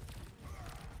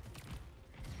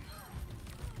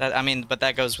 But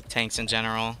that goes with tanks in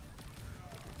general.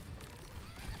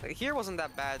 Like, here wasn't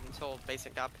that bad until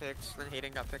Basic got picked, then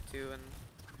Hayden got picked too, and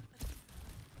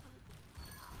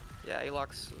yeah,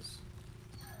 Alox was,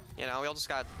 we all just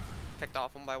got picked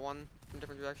off one by one from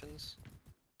different directions.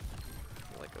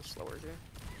 We'll, like go slower here.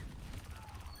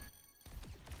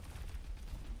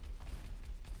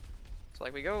 So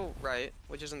like we go right,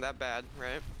 which isn't that bad,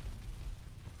 right?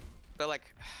 But like,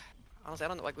 honestly, I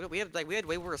don't know. Like we had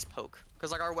way worse poke,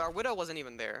 cause like our Widow wasn't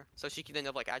even there, so she could end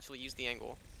up like actually use the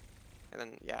angle. And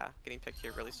then, yeah, getting picked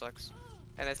here really sucks.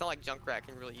 And it's not like Junkrat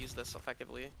can really use this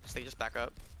effectively, so they just back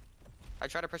up. I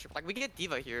try to pressure, like, we can get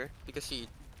D.Va here, because she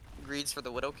greeds for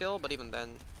the Widow kill, but even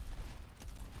then...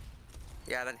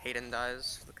 Yeah, then Hayden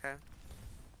dies. Okay.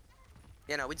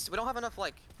 Yeah, no, we don't have enough,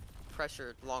 like,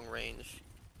 pressure long range.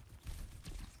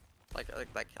 Like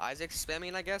Isaac's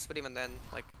spamming, I guess, but even then,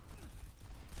 like...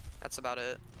 That's about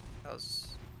it. That was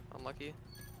unlucky.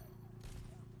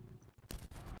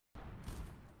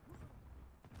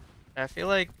 I feel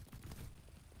like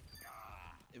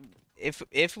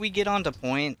if we get onto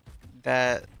point,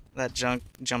 that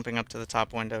jumping up to the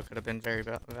top window could have been very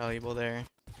valuable there.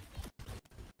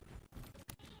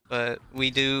 But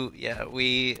we do, yeah,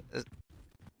 we.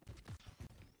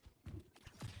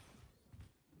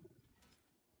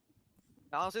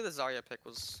 Honestly, the Zarya pick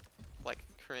was like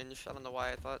cringe. I don't know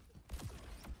why I thought.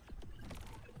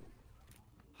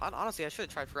 Honestly, I should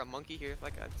have tried for a monkey here.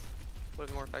 Like, I would have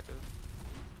been more effective.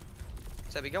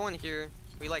 So we go in here,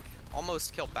 we like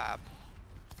almost kill Bap.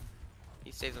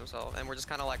 He saves himself, and we're just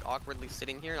kind of like awkwardly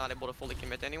sitting here, not able to fully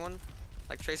commit to anyone.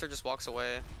 Like Tracer just walks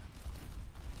away.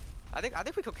 I think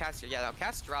we could cast here. Yeah, no,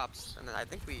 cast drops, and then I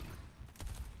think we.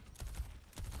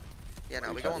 Yeah,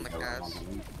 no, we go on the cast.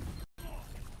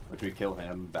 Which we kill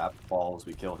him, Bap falls,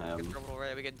 we kill him.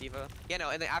 Right, we get D.Va. Yeah, no,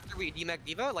 and then after we demech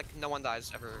D.Va, like no one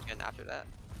dies ever again after that.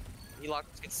 He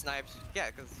gets sniped. Yeah,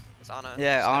 because it's Ana.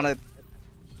 Yeah, Ana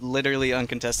literally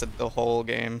uncontested the whole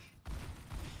game.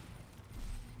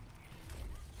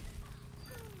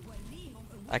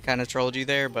 I kind of trolled you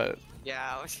there, but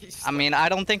yeah. I mean, I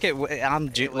don't think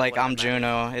I'm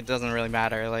Juno. It doesn't really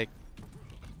matter. Like,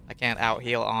 I can't out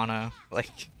heal Ana.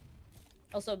 Like.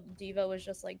 Also, D.Va was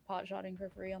just like pot shotting for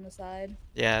free on the side.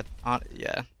 Yeah,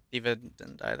 yeah. D.Va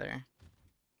didn't die there.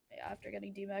 Yeah, after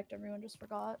getting demeched, everyone just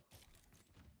forgot.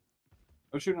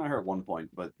 I was shooting at her at one point,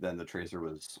 but then the Tracer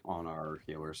was on our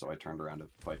healer, so I turned around to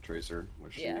fight Tracer,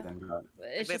 which she then got.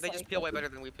 They just peel way better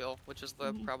than we peel, which is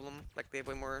the problem. Like they have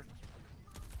way more.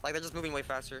 Like they're just moving way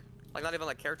faster. Like not even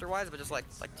like character-wise, but just like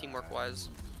teamwork-wise.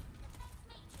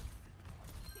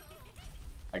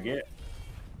 I get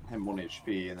him 1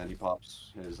 HP, and then he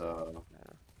pops his Yeah.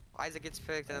 Isaac gets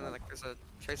picked, and then like there's a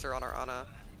Tracer on our Ana.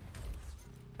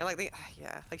 And like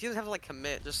yeah, like she doesn't have to like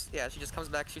commit. Just yeah, she just comes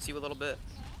back, shoots you a little bit.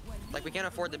 Like we can't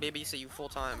afford to babysit you full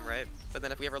time, right? But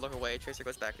then if we ever look away, Tracer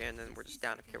goes back in, and we're just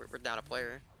down. We're down a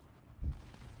player.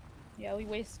 Yeah, we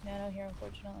waste nano here,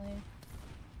 unfortunately.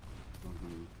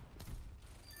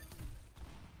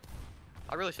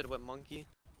 I really should have went monkey.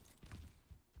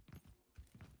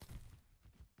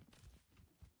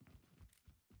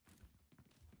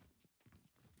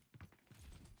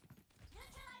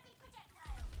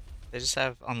 They just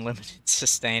have unlimited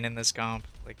sustain in this comp.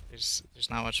 Like, there's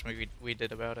not much we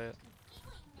did about it.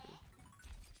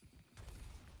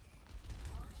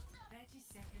 30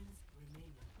 seconds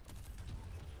remaining.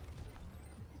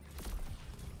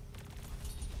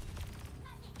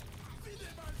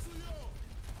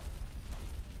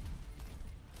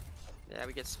 Yeah,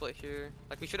 we get split here.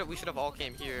 Like we should have all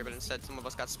came here, but instead some of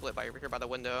us got split by over here by the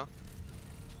window.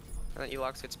 And then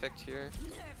Elox gets picked here.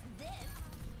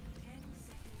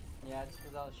 Yeah, just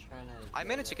because I was trying to. I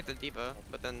managed to get the D.Va,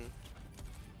 but then.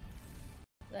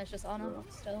 That's just Ana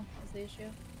still is the issue.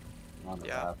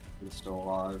 Yeah, he's still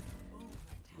alive.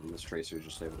 And this Tracer is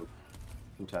just able to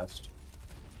contest.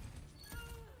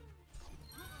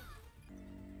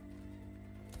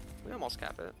 We almost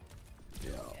cap it.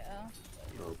 Yeah.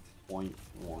 Yeah. Or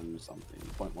 0.1 something,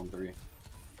 0.13.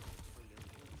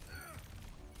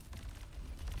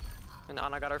 And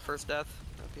Ana got our first death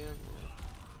at the end.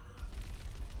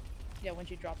 Yeah, when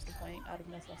she drops the point out of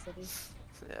necessity.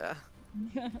 Yeah.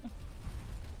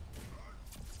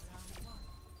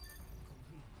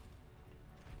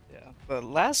 Yeah, the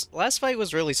last fight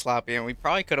was really sloppy, and we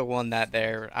probably could have won that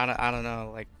there. I don't know,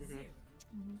 like,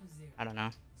 I don't know.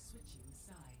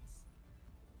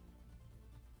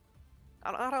 I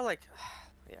don't know how to like,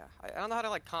 yeah, I don't know how to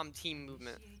like calm team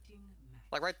movement.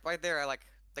 Like right there, I like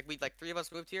we like 3 of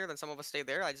us moved here, then some of us stayed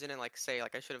there. I just didn't like say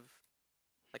like I should have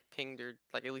like pinged or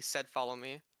like at least said follow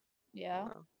me. Yeah.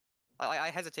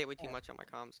 I hesitate way too much on my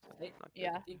comms.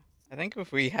 Yeah. I think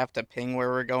if we have to ping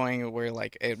where we're going, we're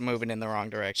like moving in the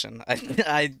wrong direction.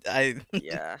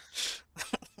 Yeah.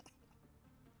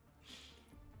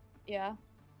 Yeah.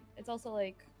 It's also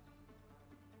like,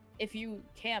 if you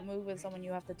can't move with someone,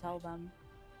 you have to tell them.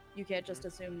 You can't just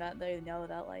assume that they know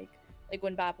that, like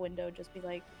when BAP window, just be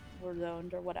like, we're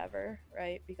zoned or whatever,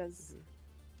 right? Because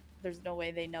there's no way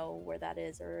they know where that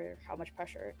is or how much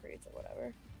pressure it creates or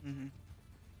whatever.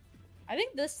 I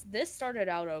think this started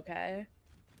out okay.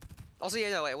 Also,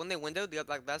 yeah, no, like, when they windowed the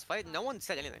like last fight, no one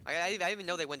said anything. I didn't even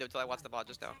know they windowed until I watched the bot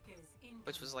just now,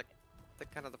 which was like the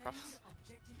kind of the problem.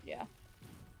 Yeah.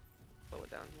 Slow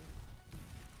it down here.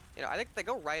 You know, I think they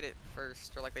go right at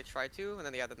first, or like they try to, and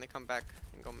then then they come back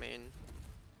and go main.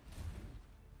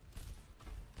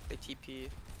 They TP.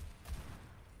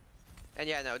 And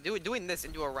yeah, no, doing this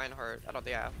into a Reinhardt, I don't,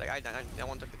 yeah, like no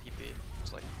one took the TP.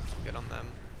 It's like good on them.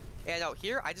 Yeah, no,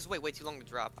 here I just wait way too long to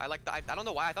drop. I don't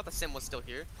know why I thought the sim was still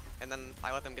here, and then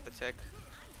I let them get the tick.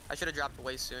 I should have dropped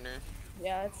way sooner.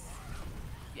 Yeah, it's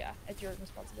yeah, it's your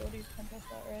responsibility to contest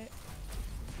that, right?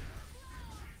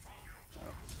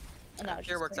 And that was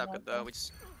Here just works out clean good up, though. We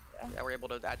just yeah, we're able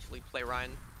to actually play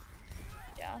Ryan.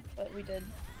 Yeah, but we did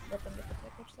let them get the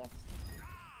pick, which sucks.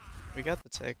 We got the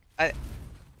tick. I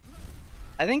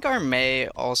think our Mei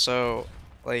also,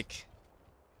 like,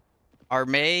 our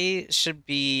Mei should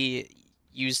be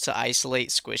used to isolate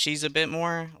squishies a bit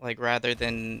more, like, rather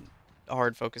than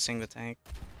hard focusing the tank.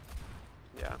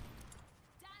 Yeah.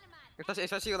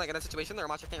 Especially like in that situation, the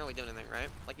Ramacha can't really do anything, right?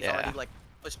 Like he's Yeah. already like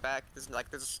pushed back. There's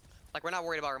like we're not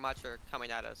worried about Ramacha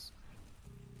coming at us.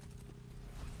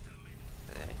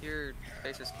 Here,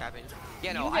 Tracer's capping.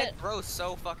 Yeah, no, I throw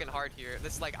so fucking hard here.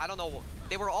 This like I don't know.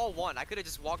 They were all one. I could have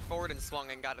just walked forward and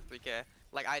swung and got a 3K.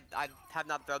 Like I have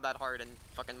not thrown that hard in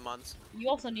fucking months. You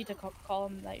also need to call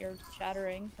him that you're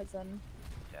shattering, because then.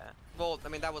 Yeah. Well, I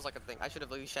mean that was like a thing. I should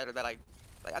have at least shattered that. I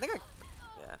think I.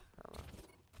 Yeah. I don't know.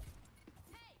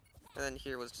 And then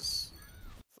here was just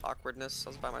awkwardness. I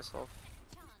was by myself.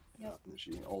 Yep. And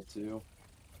she ult too.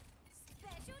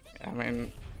 I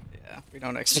mean, yeah, we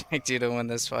don't expect you to win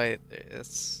this fight.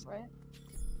 It's right.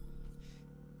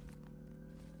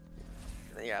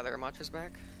 Yeah, their Ramacha's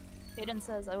back. Hayden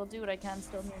says, I will do what I can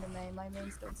still near to May. My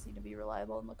mains don't seem to be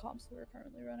reliable in the comps we're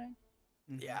currently running.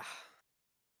 Yeah.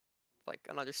 Like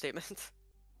an understatement.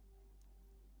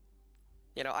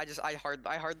 You know, I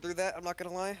hard through that, I'm not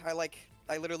gonna lie.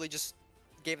 I literally just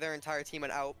gave their entire team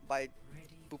an out by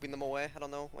booping them away. I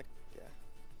don't know, like, yeah.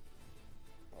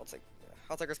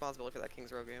 I'll take responsibility for that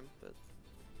Kings Row game, but...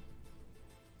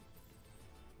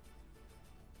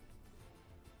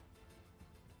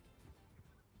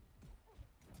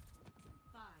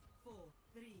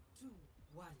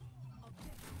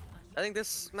 I think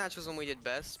this match was when we did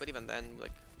best, but even then,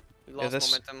 like, we lost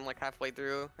momentum like halfway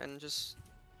through, and just...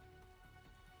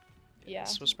 Yeah,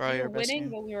 this was probably we our were best winning,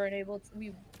 game. but we weren't able to.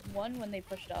 We won when they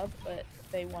pushed up, but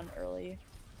they won early.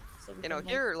 So we you know,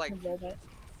 couldn't, here, like, control it.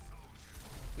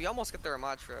 we almost get the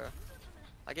Ramatra.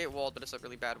 I get walled, but it's a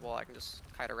really bad wall. I can just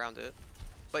kite around it.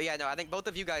 But yeah, no, I think both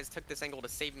of you guys took this angle to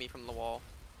save me from the wall.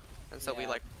 And so we,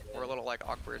 like, were a little, like,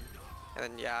 awkward. And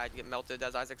then, yeah, I'd get melted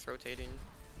as Isaac's rotating.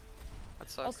 That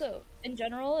sucks. Also, in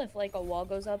general, if, like, a wall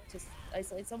goes up to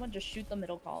isolate someone, just shoot the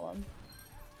middle column.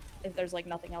 If there's, like,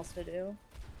 nothing else to do.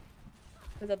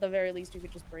 Because at the very least, you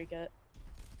could just break it.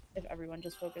 If everyone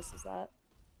just focuses that.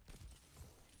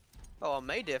 Oh, a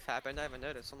May diff happened. I haven't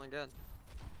noticed. Oh my god.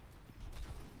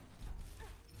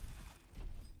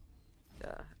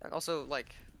 Yeah. And also,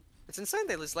 like, it's insane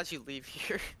they just let you leave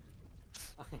here.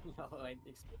 I know, I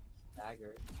expect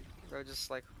dagger. Bro just,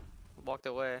 like, walked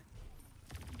away.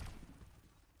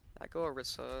 I go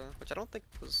Orisa, which I don't think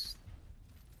was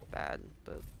bad,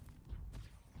 but...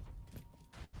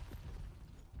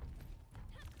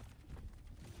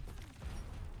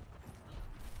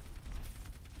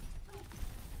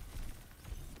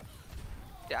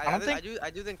 Yeah, I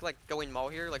do think like going Maul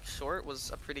here, like short,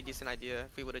 was a pretty decent idea.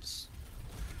 If we would have just,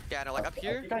 yeah, no, like up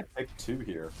here. I think I picked 2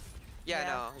 here. Yeah,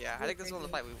 no, yeah. I think this was the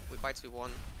fight we fight 2-1.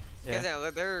 Yeah.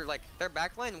 Yeah, they're like their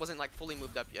backline wasn't like fully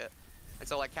moved up yet, and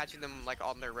so like catching them like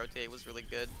on their rotate was really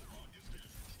good.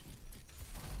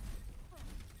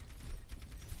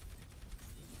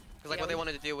 Because like what they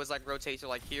wanted to do was like rotate to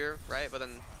like here, right? But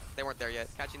then they weren't there yet.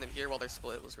 Catching them here while they're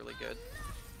split was really good.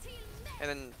 And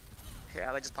then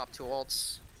yeah, they just popped 2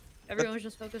 ults. Everyone was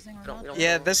just focusing on that.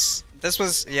 Yeah, this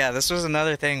was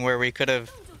another thing where we could have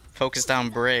focused on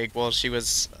Brig while she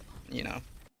was, you know,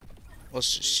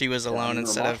 she was alone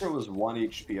instead of. Ramatra was 1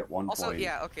 HP at one also, point.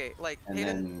 yeah, okay, like and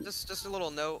Hayden, then... just a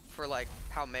little note for like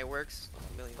how Mei works.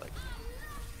 Really like.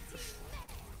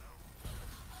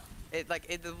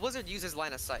 The Blizzard uses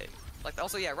line of sight. Like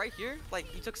also yeah, right here,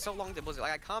 like you took so long to Blizzard.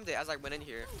 Like I calmed it as I went in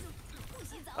here.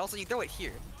 Also you throw it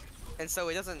here, and so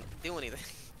it doesn't do anything.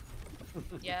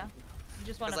 Yeah, you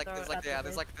just want to throw it. Like yeah,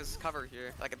 there's like this cover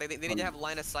here. Like they need to have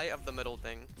line of sight of the middle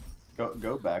thing.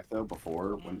 Go back though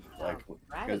before when like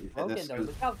Brad is broken though.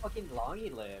 Look how fucking long he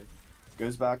lived.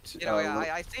 Goes back to you know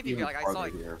yeah I saved you here. Like I saw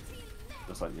it here.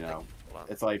 Just like you know, like,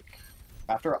 it's like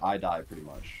after I die pretty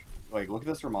much. Like look at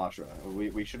this Ramatra.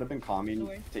 We should have been calming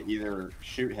to either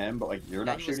shoot him, but like you're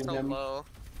not shooting him. Low.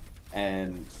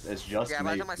 And it's just yeah.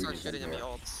 By the time I start shooting him, he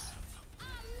ults.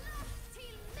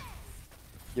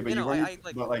 Yeah, but you know, weren't.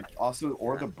 But like also,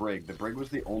 or the Brig. The Brig was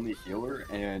the only healer,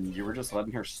 and you were just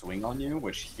letting her swing on you,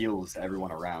 which heals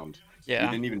everyone around. Yeah.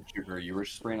 You didn't even shoot her. You were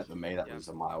spraying at the Mei that was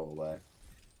a mile away.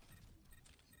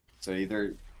 So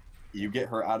either you get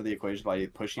her out of the equation by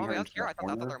pushing her into the corner,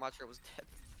 I thought the Ramatra was dead.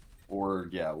 Or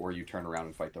yeah, or you turn around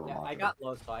and fight the Ramatra. I got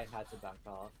low, so I had to back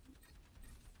off.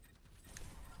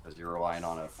 Because you're relying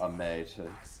on a Mei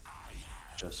to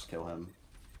just kill him.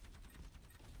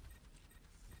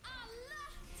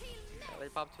 They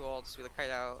pop 2 ults, we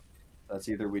kite out. That's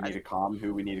either we need a calm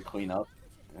who we need to clean up,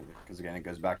 because again it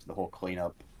goes back to the whole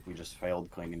cleanup. We just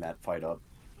failed cleaning that fight up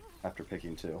after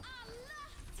picking 2.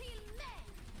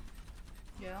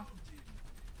 Yeah.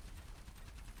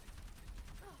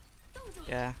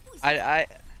 Yeah. I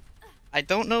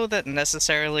don't know that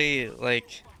necessarily,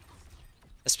 like,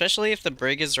 especially if the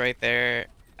Brig is right there.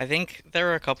 I think there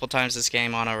were a couple times this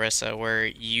game on Orisa where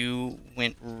you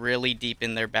went really deep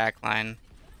in their backline,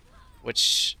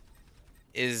 which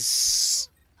is...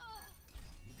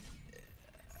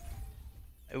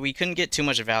 we couldn't get too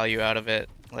much value out of it.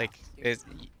 Like,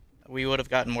 we would have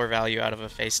gotten more value out of a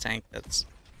face tank that's...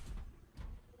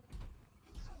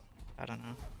 I don't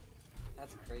know.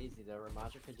 That's crazy though.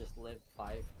 Ramaja could just live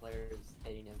 5 players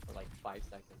hitting him for like 5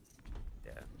 seconds.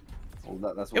 Yeah.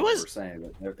 Well, that's what we were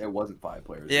saying. That it wasn't 5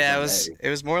 players. Yeah, May. it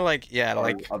was more like, yeah,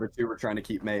 like... other 2 were trying to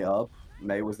keep May up.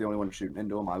 May was the only one shooting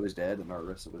into him. I was dead, and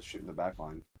Arissa was shooting the back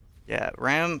line. Yeah,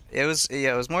 Ram, it was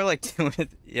more like 2,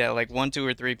 like 1, 2,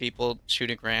 or 3 people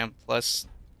shooting Ram, plus,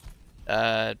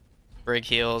 Brig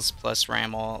heals, plus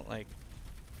Ram ult, like...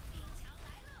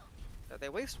 They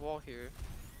waste wall here.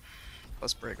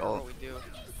 Plus Brig I don't know ult. what we do.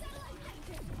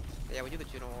 Yeah, we do the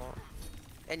Juno ult.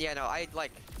 And yeah, no, I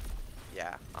like...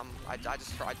 Yeah, I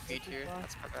just tried feed here.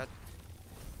 That's my bad.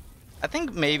 I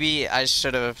think maybe I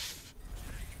should have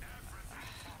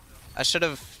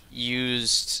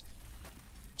used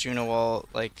Juno ult,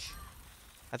 like...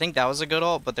 I think that was a good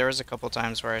ult, but there was a couple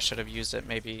times where I should have used it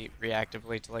maybe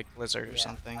reactively to like Blizzard or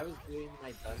something. I was doing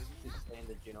my best to stay in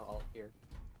the Juno ult here.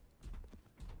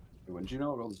 When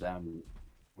Juno rolls down,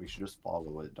 we should just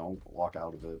follow it. Don't walk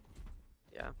out of it.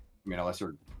 Yeah. I mean, unless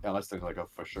there's like a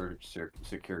for sure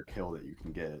secure kill that you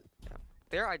can get. Yeah.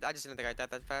 There, I just didn't think I'd die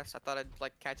that fast. I thought I'd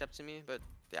like catch up to me, but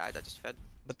yeah, I just fed.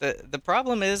 But the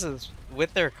problem is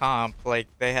with their comp, like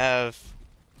they have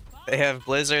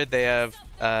Blizzard, they have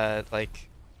like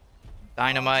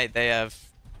Dynamite, they have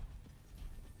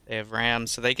Ram,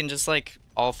 so they can just like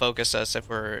all focus us if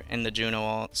we're in the Juno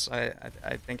ults.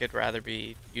 I think it'd rather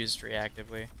be used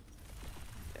reactively.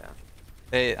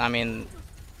 Yeah. I mean,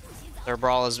 their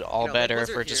brawl is all better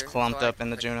if we're just here, clumped so up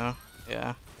in the Juno.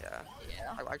 Yeah. Yeah.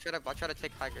 I try to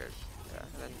take high ground. Yeah.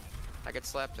 And then I get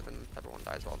slept, and then everyone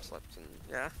dies while I'm slept, and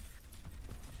yeah.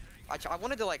 I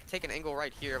wanted to like take an angle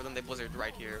right here, but then they blizzard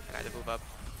right here, and I had to move up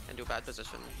and do a bad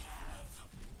position.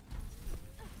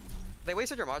 They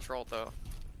wasted your Matra ult though.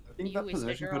 I think that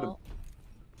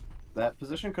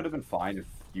position could have been fine if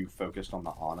you focused on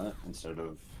the Ana instead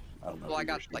of, I don't know. Well, I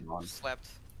got like slept.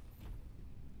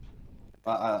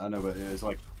 I know, but it's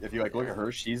like if you like look at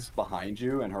her, she's behind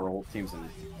you, and her whole team's in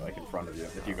front of you.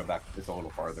 If you go back, it's a little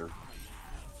farther.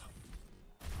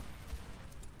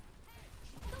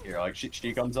 Here, like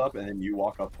she comes up, and then you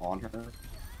walk up on her.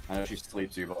 I know she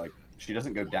sleeps you, but like she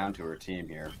doesn't go down to her team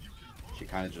here. She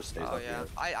kind of just stays up here.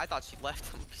 I thought she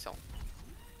left him, so.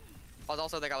 I was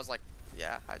also think I was like,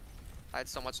 yeah, I had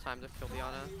so much time to kill the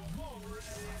Ana.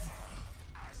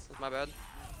 That's my bad.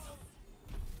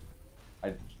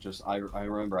 I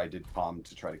remember I did calm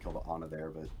to try to kill the Ana there,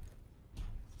 but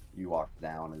you walked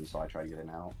down, and so I tried to get in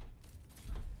out.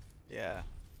 Yeah.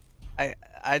 I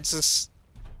just...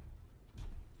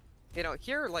 You know,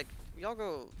 here, like, we all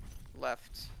go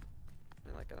left. I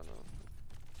mean, like, I don't know.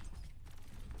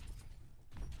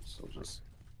 So just...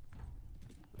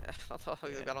 Yeah, I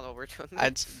don't know what we're doing.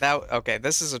 Okay,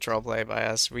 this is a troll play by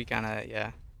us. We kind of,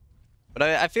 yeah. But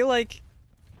I feel like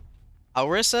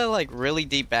Orisa, like, really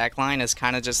deep backline is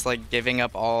kind of just, like, giving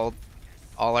up all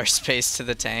our space to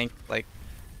the tank. Like...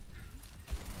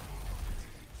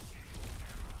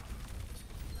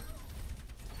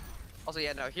 Also,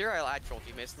 yeah, no, here I trolled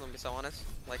you, Mason, let me be so honest.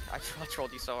 Like, I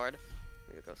trolled you so hard.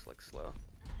 Maybe it goes, like, slow.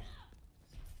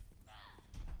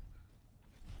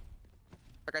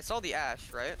 Like, I saw the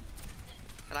Ashe, right?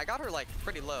 And I got her, like,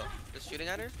 pretty low, just shooting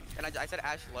at her. And I said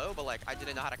Ashe low, but, like, I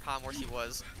didn't know how to calm where she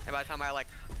was. And by the time I, like,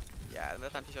 yeah, by the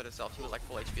time she showed herself, she was, like,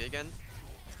 full HP again.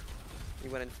 We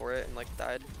went in for it and, like,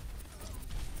 died.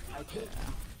 If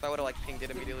I would've, like, pinged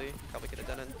it immediately, probably could've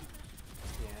done it.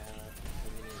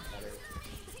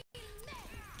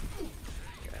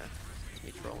 Yeah, it's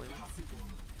me trolling.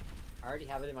 I already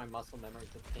have it in my muscle memory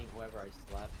to ping whoever I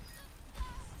slept.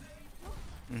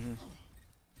 Mm-hmm.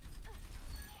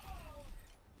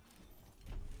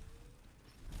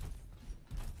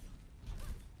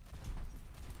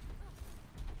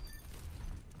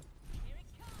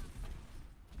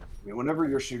 I mean, whenever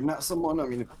you're shooting at someone, I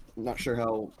mean, I'm not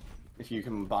sure if you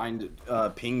can bind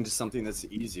ping to something that's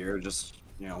easier, just,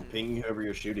 you know, ping whoever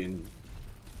you're shooting,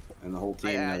 and the whole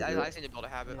team. I seem to build a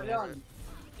habit. If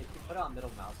you put it on middle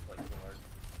mouse click,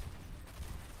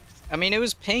 I mean, it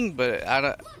was ping, but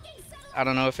I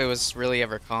don't know if it was really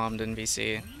ever calmed in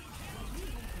VC.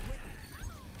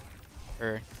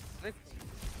 Or I think...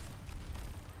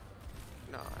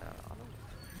 No, I don't...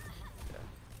 Yeah.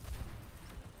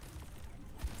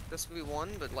 This we won,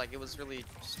 but like it was really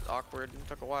just awkward and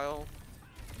took a while.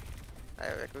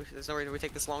 There's no reason we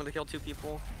take this long to kill 2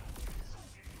 people.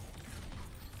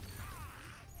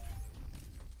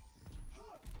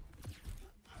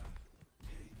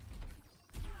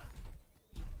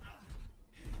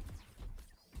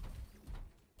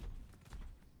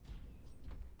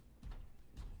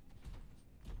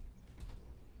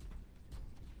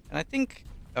 and I think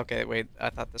okay, wait, I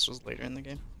thought this was later in the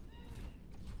game.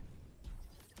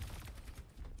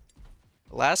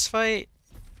 The last fight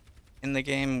in the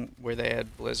game where they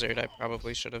had Blizzard, I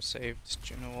probably should have saved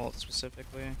Juno ult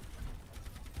specifically.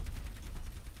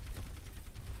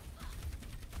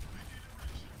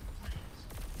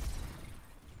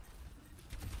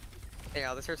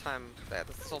 Yeah, this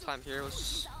whole time here was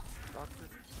just awkward.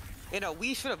 You know,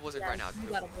 we should have Blizzard right now You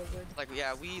too. got a Blizzard. Like,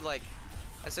 yeah, we like,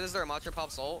 as soon as their Matcha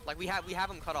pops ult, like we have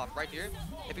him cut off right here.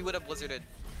 If he would have Blizzarded,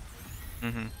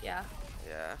 Mm-hmm. Yeah.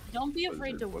 yeah. Don't be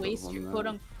afraid to Blizzard waste would've your won quote that.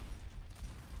 unquote.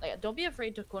 Like, don't be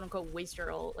afraid to quote unquote waste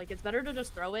your ult. Like, it's better to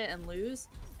just throw it and lose,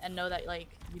 and know that like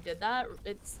you did that.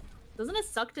 Doesn't it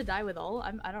suck to die with ult?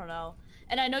 I don't know.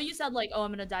 And I know you said like, oh,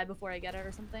 I'm gonna die before I get it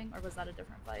or something, or was that a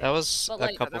different fight? That was But, a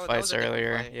like, couple that fights was a different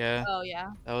earlier. fight. Yeah, Oh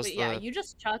yeah. that was But yeah, the. you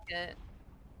just chuck it.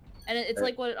 And it's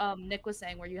like what Nick was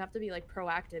saying, where you have to be like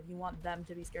proactive. You want them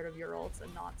to be scared of your ults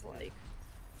and not to like.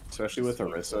 Especially with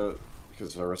Orisa,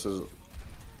 because Orisa's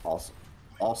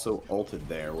also ulted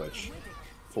there, which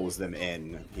pulls them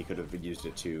in. He could have used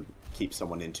it to keep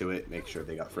someone into it, make sure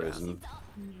they got frozen,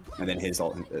 and then his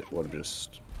ult would have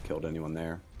just killed anyone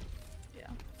there. Yeah.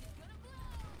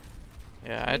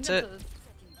 Yeah, I I'd think say.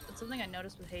 that's something I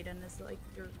noticed with Hayden is like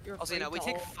you're. Also, you know, we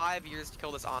afraid take to ult. 5 years to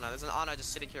kill this Ana. There's an Ana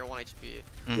just sitting here 1 HP.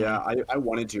 Mhm. Yeah, I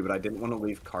wanted to, but I didn't want to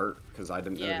leave cart because I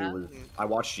didn't know Yeah. who was. Mhm. I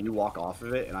watched you walk off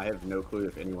of it, and I have no clue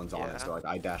if anyone's on Yeah. it. So like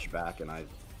I dashed back, and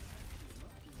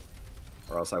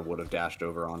or else I would have dashed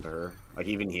over onto her. Like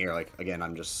even here, like again,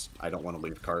 I don't want to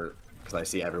leave cart because I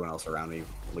see everyone else around me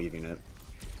leaving it.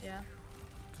 Yeah.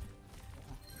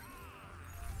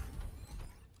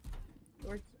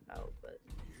 Worked out, but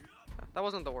That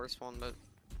wasn't the worst one, but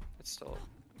it's still.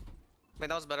 I mean,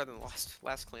 that was better than the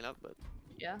last cleanup, but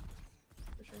yeah,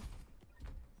 for sure.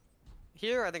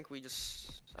 here I think we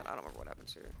just. I don't remember what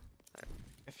happens here.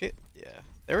 Yeah,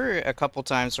 there were a couple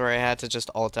times where I had to just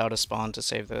ult out a spawn to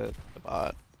save the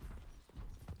bot.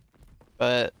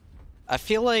 But I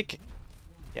feel like,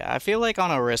 yeah, I feel like on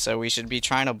Orisa we should be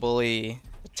trying to bully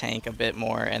the tank a bit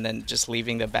more and then just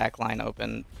leaving the back line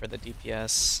open for the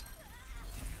DPS.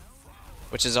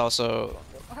 Which is also,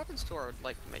 What happens to our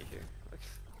like mate here?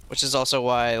 which is also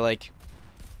why like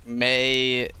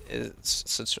Mei is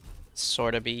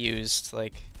sort of be used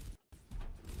like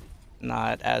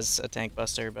not as a tank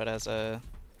buster but as a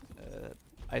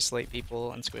isolate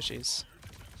people and squishies.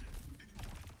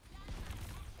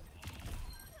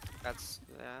 That's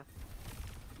yeah.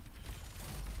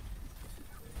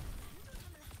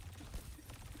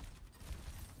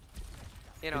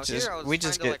 You know, We here just- I was we trying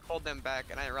just to get- like hold them back,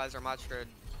 and I realized our Machka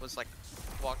was like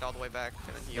walked all the way back,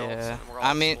 and then he ults, Yeah, and we're all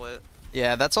I mean- split.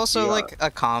 Yeah, that's also Yeah. like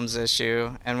a comms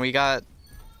issue, and we got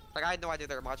Like I had no idea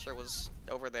their Machka was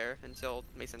over there until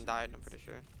Mason died. I'm pretty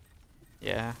sure.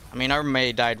 yeah. I mean, our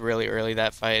Mei died really early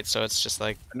that fight, so it's just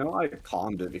like I know I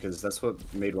calmed it because that's what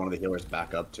made one of the healers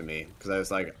back up to me. Because I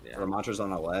was like, Yeah. Ramantra's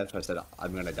on the left. I said,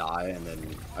 I'm going to die. And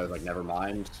then I was like, never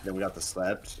mind. Then we got the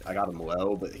slept. I got him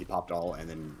low, but he popped all and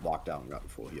then walked out and got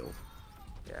full heal.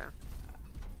 Yeah.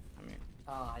 I mean,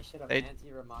 Oh, I should have They-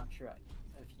 anti-Ramantra.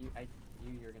 I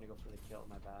knew you were gonna go for the kill.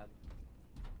 My bad.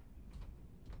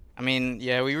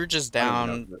 yeah, we were just I didn't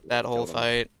down know that whole killed him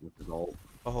fight, with his ult.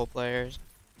 the whole players.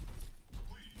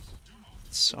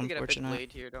 It's We get a big unfortunate.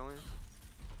 blade here, don't we?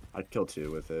 I'd kill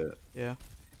 2 with it. Yeah.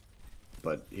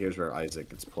 But here's where Isaac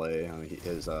gets play. I mean,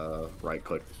 his right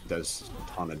click does a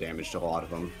ton of damage to a lot of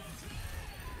them.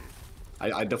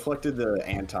 I deflected the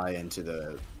anti into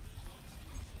the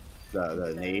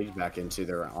nade back into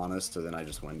their honest, so then I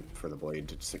just went for the blade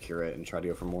to secure it and try to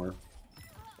go for more.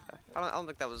 I don't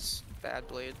think that was bad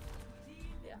blade.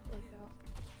 Yeah, like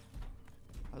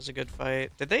that. That was a good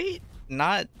fight. Did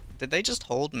they just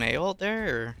hold Mei ult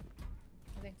there? Or?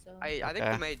 I think so. I think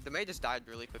Okay. the Mei just died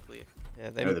really quickly. Yeah,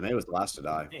 No, the Mei was the last to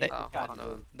die. Hey, Oh, God, I don't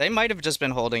know. they might have just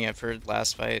been holding it for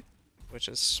last fight, which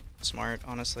is smart,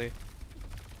 honestly.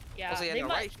 Yeah, Also, yeah, they no,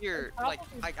 might- right here, they like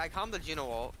probably- I calmed the Juno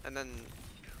ult, and then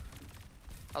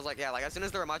I was like, yeah, like as soon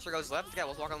as the Ramacha goes left, yeah,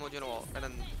 let's walk on the Juno ult, and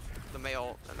then the May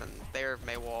ult, and then their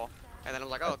May wall, and then I'm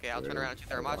like, oh, okay, I'll turn around and shoot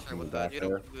their Ramatra with the Back Juno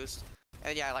there. boost.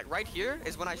 And yeah, like right here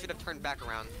is when I should have turned back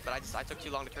around, but I took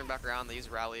too long to turn back around. They used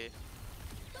rally.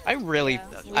 I really,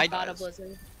 Yeah, we I, got a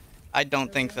blizzard. I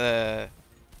don't think earlier.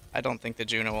 the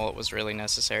Juno ult was really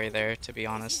necessary there, to be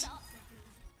honest.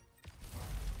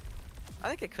 I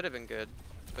think it could have been good,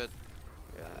 but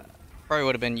yeah. Probably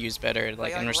would have been used better,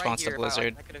 like in response to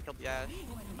Blizzard. I could have killed the Ashe.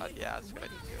 Yeah, that's a good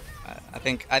idea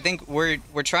too. I think we're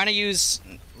trying to use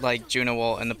like Juno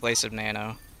ult in the place of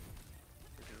Nano.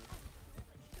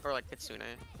 Or like Kitsune.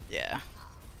 Yeah.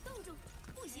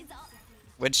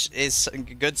 Which is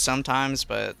good sometimes,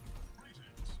 but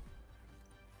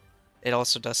it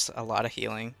also does a lot of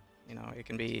healing. You know, it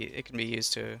can be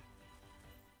used to.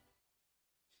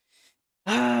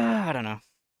 I don't know.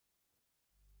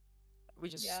 We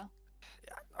just Yeah.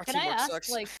 Our Can I teamwork ask, sucks.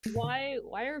 like,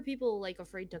 why are people like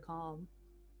afraid to calm?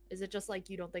 Is it just like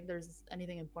you don't think there's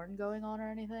anything important going on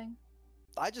or anything?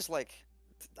 I just like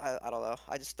I don't know.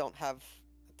 I just don't have.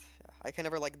 I can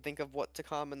never like think of what to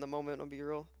calm in the moment. I'll be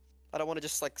real. I don't want to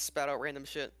just like spat out random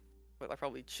shit, but I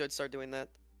probably should start doing that.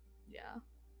 Yeah.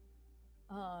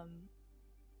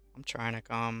 I'm trying to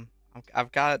calm.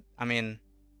 I've got kind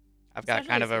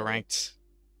Especially of a so- ranked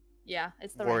Yeah,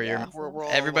 it's the warrior. right We're mindset.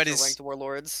 all Everybody's- almost ranked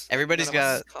warlords. Everybody's None of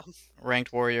us got is calm.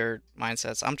 ranked warrior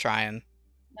mindsets. I'm trying.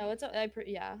 No, it's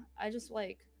yeah. I just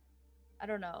like, I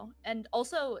don't know. And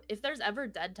also, if there's ever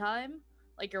dead time,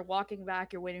 like you're walking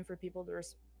back, you're waiting for people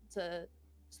to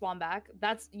spawn back.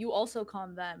 That's you also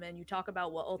calm them and you talk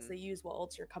about what ults they use, what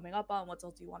ults you're coming up on, what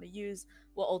ults you want to use,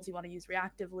 what ults you want to use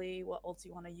reactively, what ults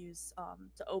you want to use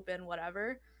to open,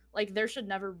 whatever. Like there should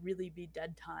never really be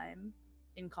dead time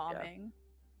in calming,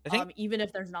 I think even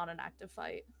if there's not an active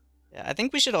fight. Yeah, I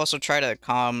think we should also try to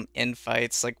calm in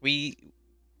fights. Like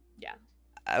Yeah.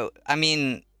 I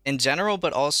mean, in general,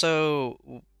 but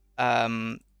also,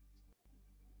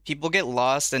 people get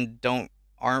lost and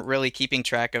aren't really keeping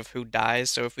track of who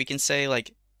dies. So if we can say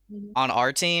like, Mhm. on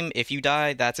our team, if you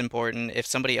die, that's important. If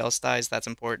somebody else dies, that's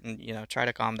important. You know, try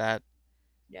to calm that.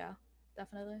 Yeah,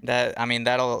 definitely.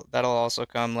 That'll also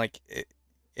come like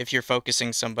if you're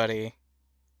focusing somebody,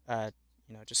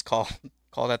 just call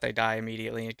that they die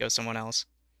immediately and go someone else.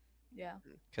 Yeah.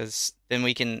 Because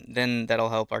then that'll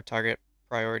help our target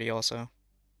priority also.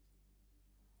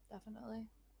 Definitely.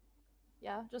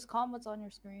 Yeah, just calm what's on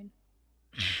your screen.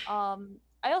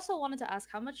 I also wanted to ask,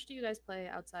 how much do you guys play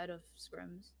outside of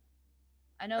scrims?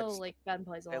 I know just like Ben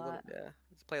plays a Play lot.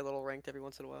 just play a little ranked every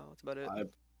once in a while. That's about it. I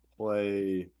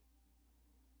play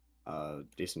a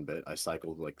decent bit. I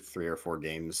cycled like 3 or 4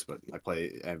 games, but I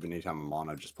play anytime I'm on.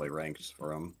 I just play ranked for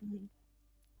them.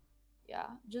 Yeah,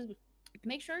 just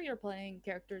make sure you're playing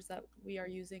characters that we are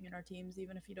using in our teams,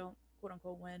 even if you don't quote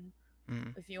unquote win.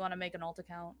 If you want to make an alt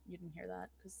account, you didn't hear that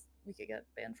because we could get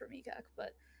banned from ECAC,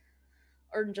 but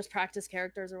or just practice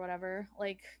characters or whatever.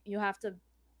 Like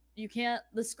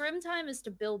the scrim time is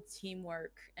to build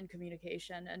teamwork and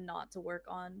communication and not to work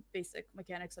on basic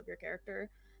mechanics of your character.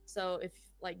 So if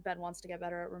like Ben wants to get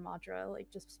better at Ramatra, like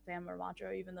just spam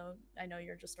Ramatra, even though I know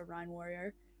you're just a Rhine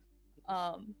warrior.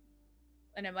 And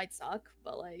it might suck,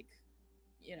 but like,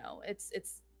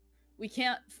 it's we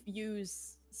can't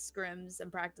use scrims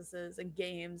and practices and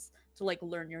games to like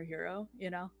learn your hero,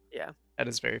 Yeah. That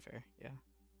is very fair. Yeah.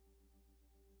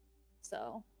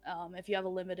 So if you have a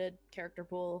limited character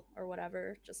pool or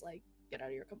whatever, just like get out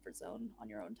of your comfort zone on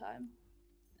your own time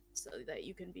so that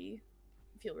you can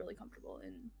feel really comfortable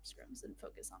in scrims and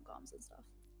focus on comms and stuff.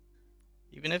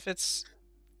 Even if it's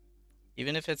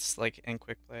like in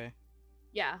quick play.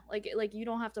 Yeah, like you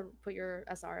don't have to put your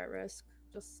SR at risk.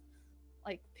 Just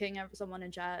like ping someone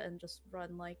in chat and just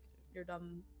run like your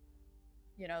dumb,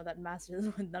 that matches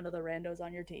with none of the randos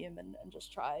on your team, and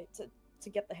just try to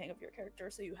get the hang of your character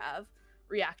so you have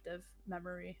reactive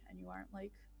memory and you aren't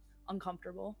like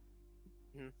uncomfortable.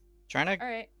 Trying to. All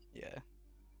right. Yeah.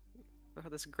 Oh,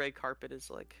 this gray carpet is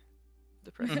like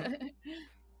depressing.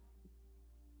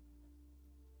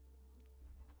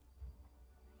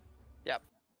 Yep.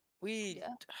 We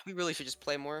really should just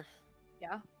play more.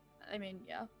 Yeah. I mean,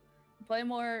 yeah. Play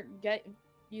more, get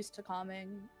used to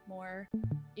calming more.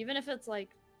 Even if it's like,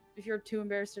 if you're too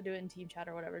embarrassed to do it in team chat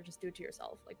or whatever, just do it to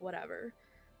yourself. Like, whatever.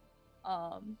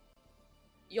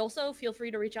 You also feel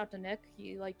free to reach out to Nick.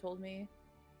 He, like, told me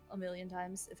a million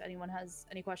times if anyone has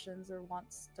any questions or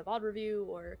wants to VOD review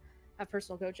or have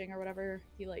personal coaching or whatever.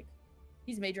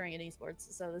 He's majoring in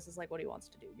esports, so this is, like, what he wants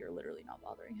to do. You're literally not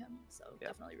bothering him. So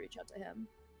definitely reach out to him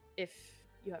if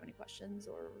you have any questions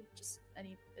or just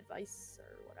any advice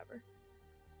or whatever.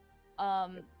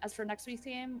 As for next week's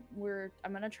game,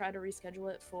 I'm gonna try to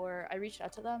reschedule it for. I reached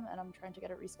out to them and I'm trying to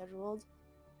get it rescheduled.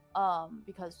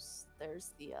 Because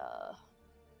there's the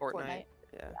Fortnite.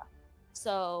 Yeah.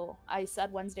 So I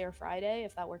said Wednesday or Friday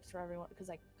if that works for everyone, because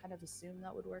I kind of assumed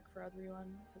that would work for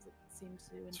everyone because it seems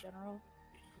to in general.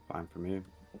 Fine for me.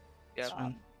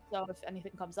 Yeah. So if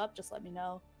anything comes up, just let me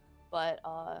know. But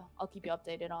I'll keep you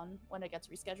updated on when it gets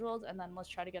rescheduled, and then let's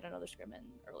try to get another scrim in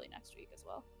early next week as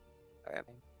well. Alright.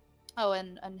 Oh,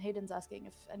 and Hayden's asking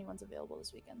if anyone's available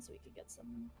this weekend so we could get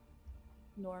some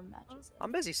norm matches in.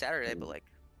 I'm busy Saturday, but like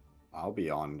I'll be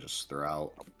on just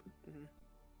throughout. Mhm.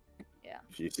 Yeah.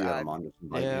 If you see that I'm on, just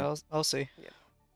invite me. Yeah, I'll see. Yeah.